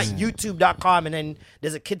 YouTube It's not Kids. YouTube.com and then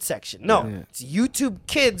there's a kids section. No, it's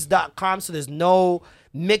YouTubekids.com, so there's no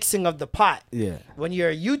mixing of the pot. Yeah. When you're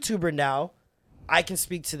a YouTuber now, I can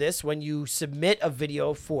speak to this. When you submit a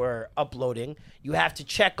video for uploading, you have to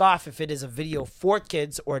check off if it is a video for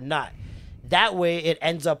kids or not. That way, it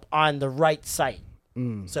ends up on the right site.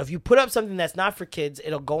 So if you put up something that's not for kids,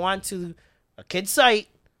 it'll go on to a kid's site,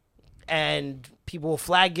 and people will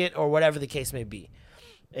flag it or whatever the case may be,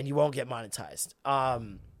 and you won't get monetized.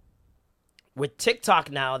 With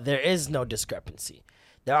TikTok now, there is no discrepancy.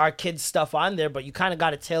 There are kids stuff on there, but you kind of got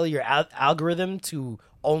to tailor your algorithm to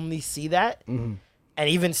only see that. And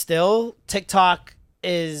even still, TikTok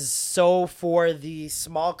is so for the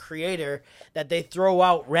small creator that they throw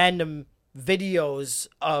out random videos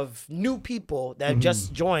of new people that have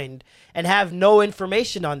just joined and have no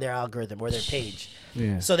information on their algorithm or their page.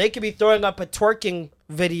 Yeah. So they could be throwing up a twerking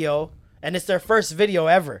video and it's their first video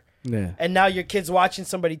ever. Yeah. And now your kid's watching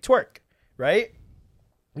somebody twerk, right?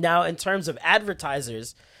 Now, in terms of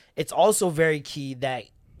advertisers, it's also very key that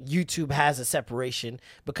YouTube has a separation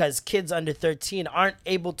because kids under 13 aren't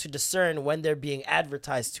able to discern when they're being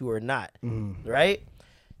advertised to or not, right?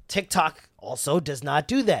 TikTok also does not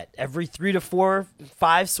do that. Every 3 to 4,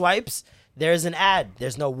 5 swipes, there's an ad.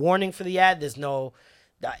 There's no warning for the ad. There's no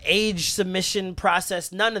age submission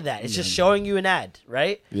process, none of that. It's just showing you an ad,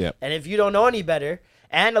 right? Yep. And if you don't know any better,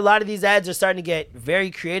 and a lot of these ads are starting to get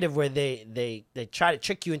very creative where they try to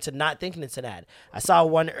trick you into not thinking it's an ad. I saw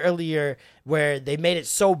one earlier where they made it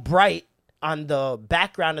so bright on the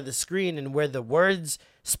background of the screen and where the words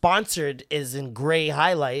sponsored is in gray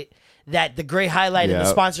highlight that the gray highlight in the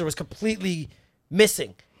sponsor was completely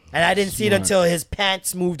missing. And I didn't see it until his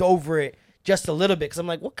pants moved over it just a little bit because I'm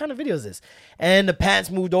like, what kind of video is this? And the pants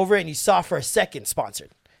moved over it and you saw for a second sponsored.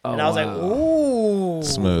 And I was like, ooh.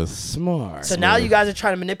 Smooth. Smart. So now you guys are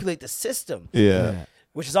trying to manipulate the system. Yeah.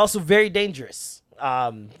 Which is also very dangerous.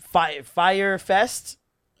 Fyre Fest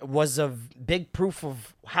was a big proof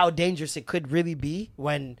of how dangerous it could really be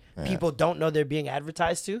when people don't know they're being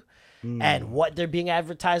advertised to and what they're being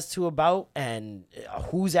advertised to about and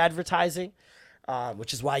who's advertising,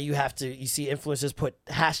 which is why you see influencers put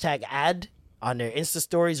hashtag ad on their Insta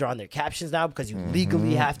stories or on their captions now because you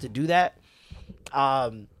legally have to do that.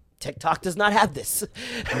 TikTok does not have this.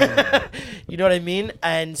 You know what I mean?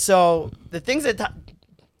 And so the things that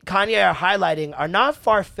Kanye are highlighting are not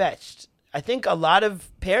far-fetched. I think a lot of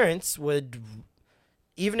parents would,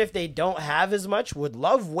 even if they don't have as much, would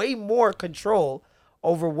love way more control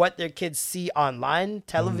over what their kids see online,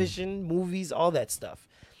 television, movies, all that stuff.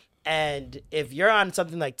 And if you're on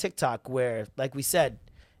something like TikTok where, like we said,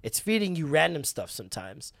 it's feeding you random stuff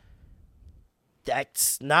sometimes,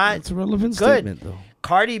 that's not It's a relevant good. statement, though.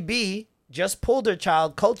 Cardi B just pulled her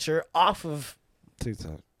child culture off of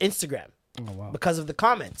TikTok. Instagram Oh wow. because of the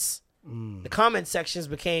comments. The comment sections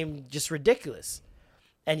became just ridiculous.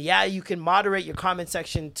 And yeah, you can moderate your comment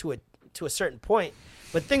section to a certain point,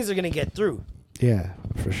 but things are gonna get through. Yeah,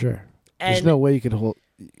 for sure. There's And- no way you could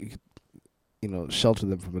shelter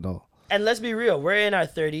them from it all. And let's be real, we're in our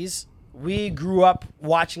 30s. We grew up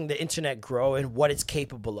watching the internet grow and what it's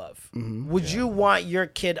capable of. Would you want your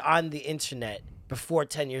kid on the internet before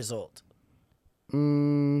 10 years old?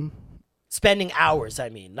 Spending hours, I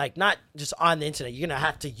mean. Like, not just on the internet. You're going to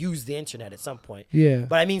have to use the internet at some point. Yeah.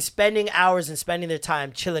 But I mean spending hours and spending their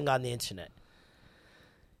time chilling on the internet.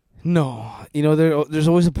 No, there's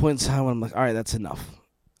always a point in time when I'm like, all right, that's enough.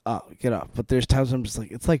 Get off. But there's times I'm just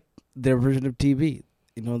like, it's like their version of TV.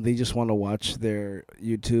 They just want to watch their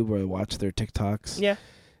YouTube or watch their TikToks. Yeah.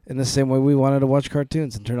 In the same way we wanted to watch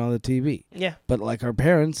cartoons and turn on the TV. Yeah. But like our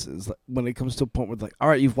parents, is like, when it comes to a point where like, all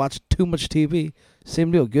right, you've watched too much TV.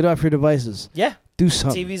 Same deal. Get off your devices. Yeah. Do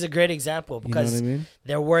something. TV's a great example because what I mean?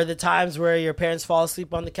 there were the times where your parents fall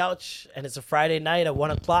asleep on the couch and it's a Friday night at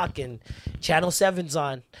 1 o'clock and Channel 7's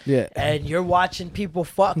on. Yeah. And you're watching people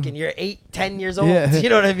fuck and you're 8, 10 years old. Yeah. You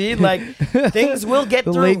know what I mean? Like, things will get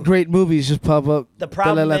the through. late great movies just pop up. The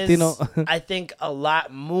problem Latino. is, I think a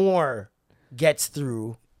lot more gets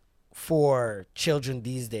through for children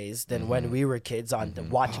these days than when we were kids on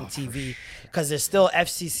watching TV because there's still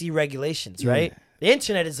FCC regulations, right? The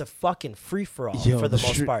internet is a fucking free-for-all for the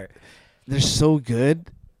most part. They're so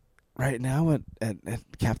good right now at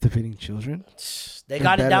captivating children. They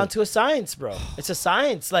got it down to a science, bro. It's a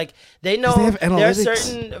science. Like, they know they have there are analytics.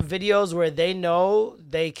 certain videos where they know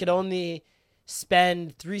they could only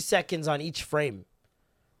spend 3 seconds on each frame.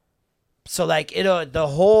 So, like, the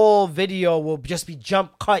whole video will just be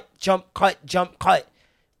jump, cut, 10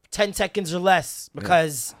 seconds or less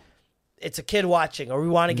because it's a kid watching, or we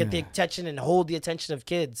want to get the attention and hold the attention of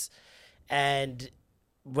kids. And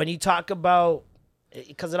when you talk about,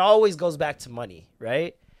 because it always goes back to money,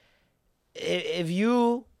 right? If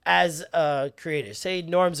you, as a creator, say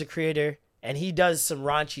Norm's a creator and he does some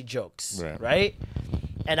raunchy jokes, right?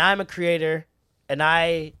 And I'm a creator and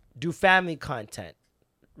I do family content,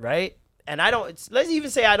 right? And let's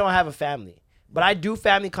even say I don't have a family, but I do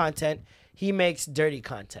family content. He makes dirty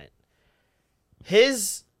content.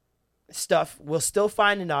 His stuff will still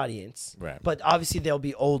find an audience, but obviously they'll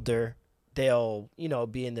be older. They'll,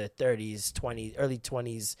 be in their 30s, 20s, early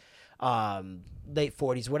 20s, late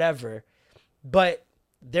 40s, whatever. But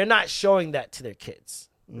they're not showing that to their kids,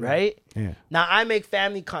 right? Yeah. Now, I make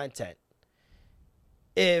family content.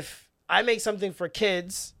 If I make something for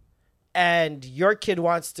kids and your kid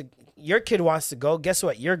wants to go, guess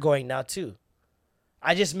what? You're going now too.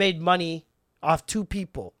 I just made money off 2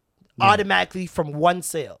 people automatically from one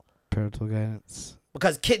sale. Parental guidance.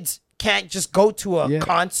 Because kids can't just go to a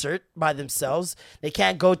concert by themselves. They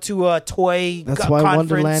can't go to a toy That's why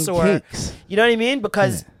conference Wonderland Cakes. You know what I mean?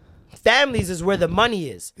 Because families is where the money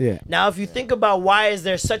is. Yeah. Now, if you think about why is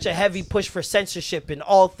there such a heavy push for censorship in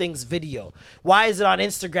all things video? Why is it on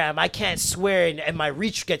Instagram I can't swear and my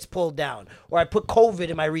reach gets pulled down? Or I put COVID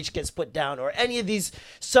and my reach gets put down? Or any of these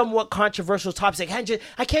somewhat controversial topics.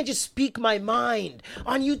 I can't just speak my mind.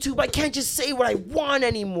 On YouTube, I can't just say what I want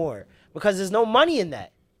anymore. Because there's no money in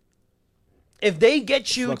that. If they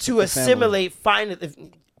get you to assimilate, they're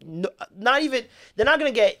not going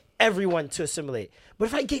to get everyone to assimilate. But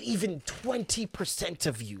if I get even 20%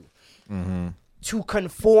 of you to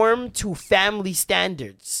conform to family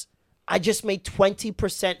standards, I just made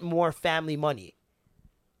 20% more family money.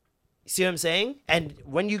 See what I'm saying? And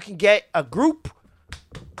when you can get a group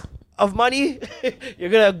of money, you're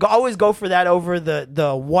going to always go for that over the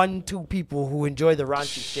 1-2 people who enjoy the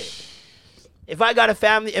raunchy shit. If I got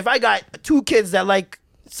 2 kids that like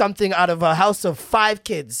something out of a house of 5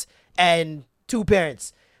 kids and 2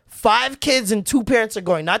 parents, 5 kids and 2 parents are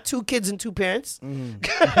going, not 2 kids and 2 parents.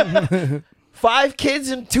 5 kids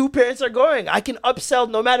and 2 parents are going. I can upsell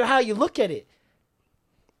no matter how you look at it.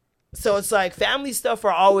 So it's like family stuff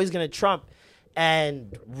are always going to trump.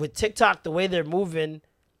 And with TikTok, the way they're moving,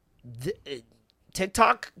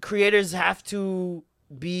 TikTok creators have to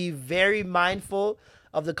be very mindful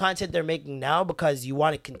of the content they're making now because you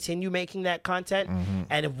want to continue making that content.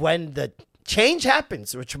 And when the change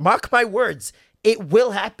happens, which mark my words, it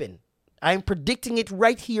will happen. I'm predicting it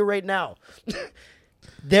right here, right now.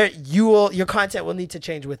 Your content will need to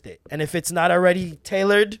change with it. And if it's not already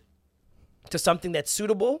tailored to something that's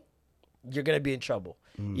suitable, you're going to be in trouble.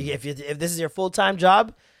 If this is your full-time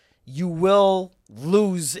job, you will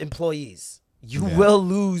lose employees. You will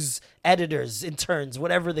lose editors, interns,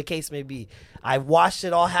 whatever the case may be. I watched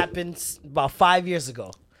it all happen about 5 years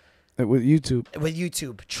ago. With YouTube. With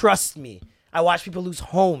YouTube. Trust me. I watch people lose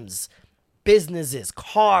homes, businesses,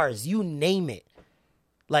 cars, you name it.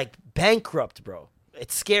 Like, bankrupt, bro.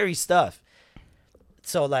 It's scary stuff.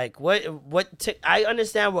 So, like, I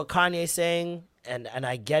understand what Kanye's saying, and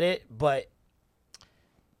I get it, but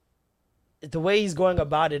the way he's going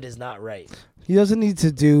about it is not right. He doesn't need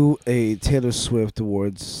to do a Taylor Swift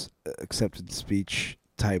awards acceptance speech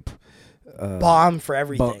type bomb for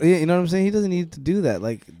everything. You know what I'm saying? He doesn't need to do that.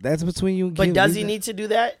 Like, that's between you and Kim. But does he need to do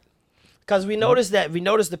that? Because we noticed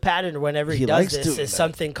the pattern whenever he does this is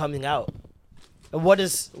something coming out. And what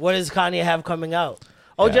does Kanye have coming out?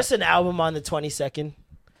 Oh, just an album on the 22nd.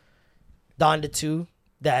 Donda 2.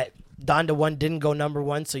 That Donda 1 didn't go number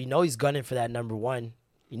 1, so you know he's gunning for that number 1.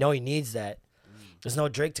 You know he needs that. There's no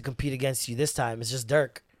Drake to compete against you this time. It's just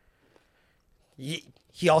Dirk.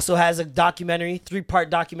 He also has a documentary,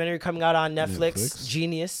 3-part documentary coming out on Netflix.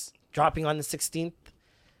 Genius, dropping on the 16th.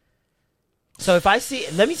 So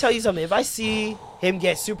let me tell you something. If I see him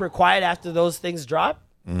get super quiet after those things drop,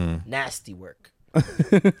 nasty work.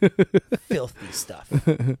 Filthy stuff.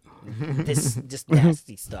 This just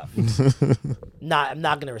nasty stuff. I'm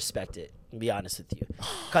not gonna respect it, to be honest with you.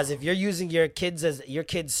 Because if you're using your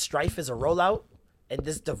kids' strife as a rollout and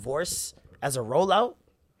this divorce as a rollout,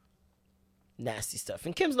 nasty stuff.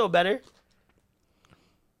 And Kim's no better.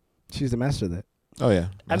 She's the master of that. Oh yeah.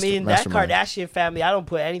 That Kardashian family, I don't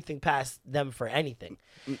put anything past them for anything.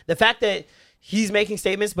 The fact that he's making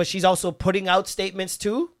statements, but she's also putting out statements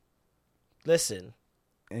too. Listen,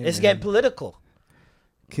 it's getting political.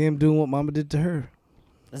 Kim doing what Mama did to her.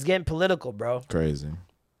 It's getting political, bro. Crazy.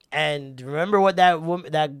 And remember what that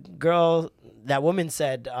woman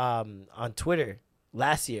said on Twitter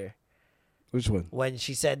last year. Which one? When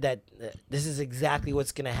she said that this is exactly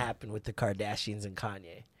what's gonna happen with the Kardashians and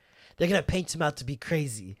Kanye. They're gonna paint him out to be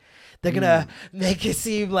crazy. They're gonna make it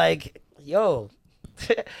seem like, yo.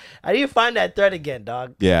 I need to find that thread again,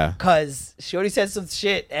 dog. Yeah. Because she already said some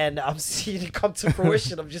shit, and I'm seeing it come to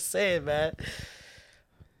fruition. I'm just saying, man.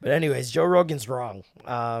 But anyways, Joe Rogan's wrong.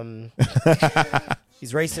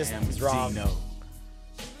 He's racist. He's wrong.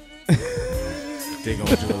 They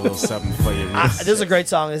gonna do a little something for you. This is a great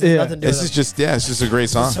song. This has nothing to do with it's just a great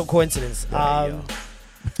song. It's some coincidence.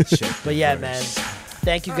 But yeah, man.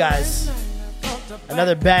 Thank you guys.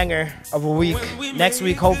 Another banger of a week. Next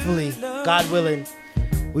week, hopefully, God willing,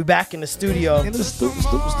 we back in the studio.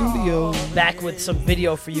 Studio. Back with some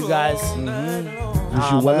video for you guys.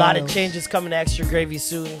 A lot of changes coming to Extra Gravy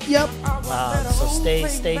soon. Yep. So stay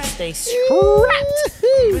strapped.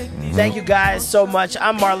 Thank you guys so much.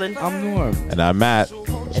 I'm Marlon. I'm Norm. And I'm Matt.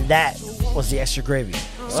 And that was the Extra Gravy.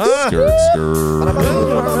 Skirt.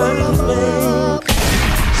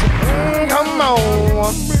 Come on.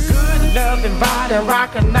 Good loving body,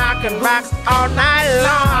 rockin', knockin' rocks all night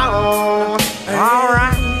long.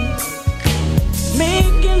 Alright.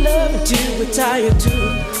 Making love until we're tired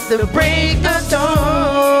to the break of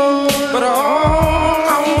dawn. But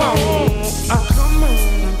come on,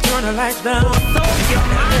 turn the lights down.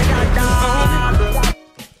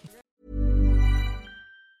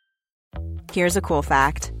 Here's a cool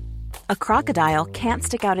fact. A crocodile can't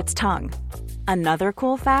stick out its tongue. Another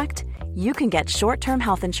cool fact, you can get short-term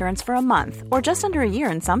health insurance for a month or just under a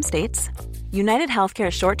year in some states. United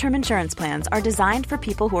Healthcare short-term insurance plans are designed for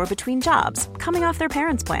people who are between jobs, coming off their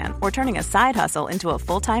parents' plan, or turning a side hustle into a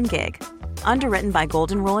full-time gig. Underwritten by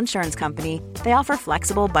Golden Rule Insurance Company, they offer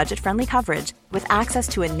flexible, budget-friendly coverage with access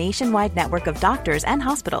to a nationwide network of doctors and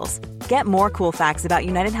hospitals. Get more cool facts about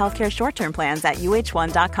United Healthcare short-term plans at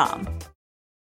uh1.com.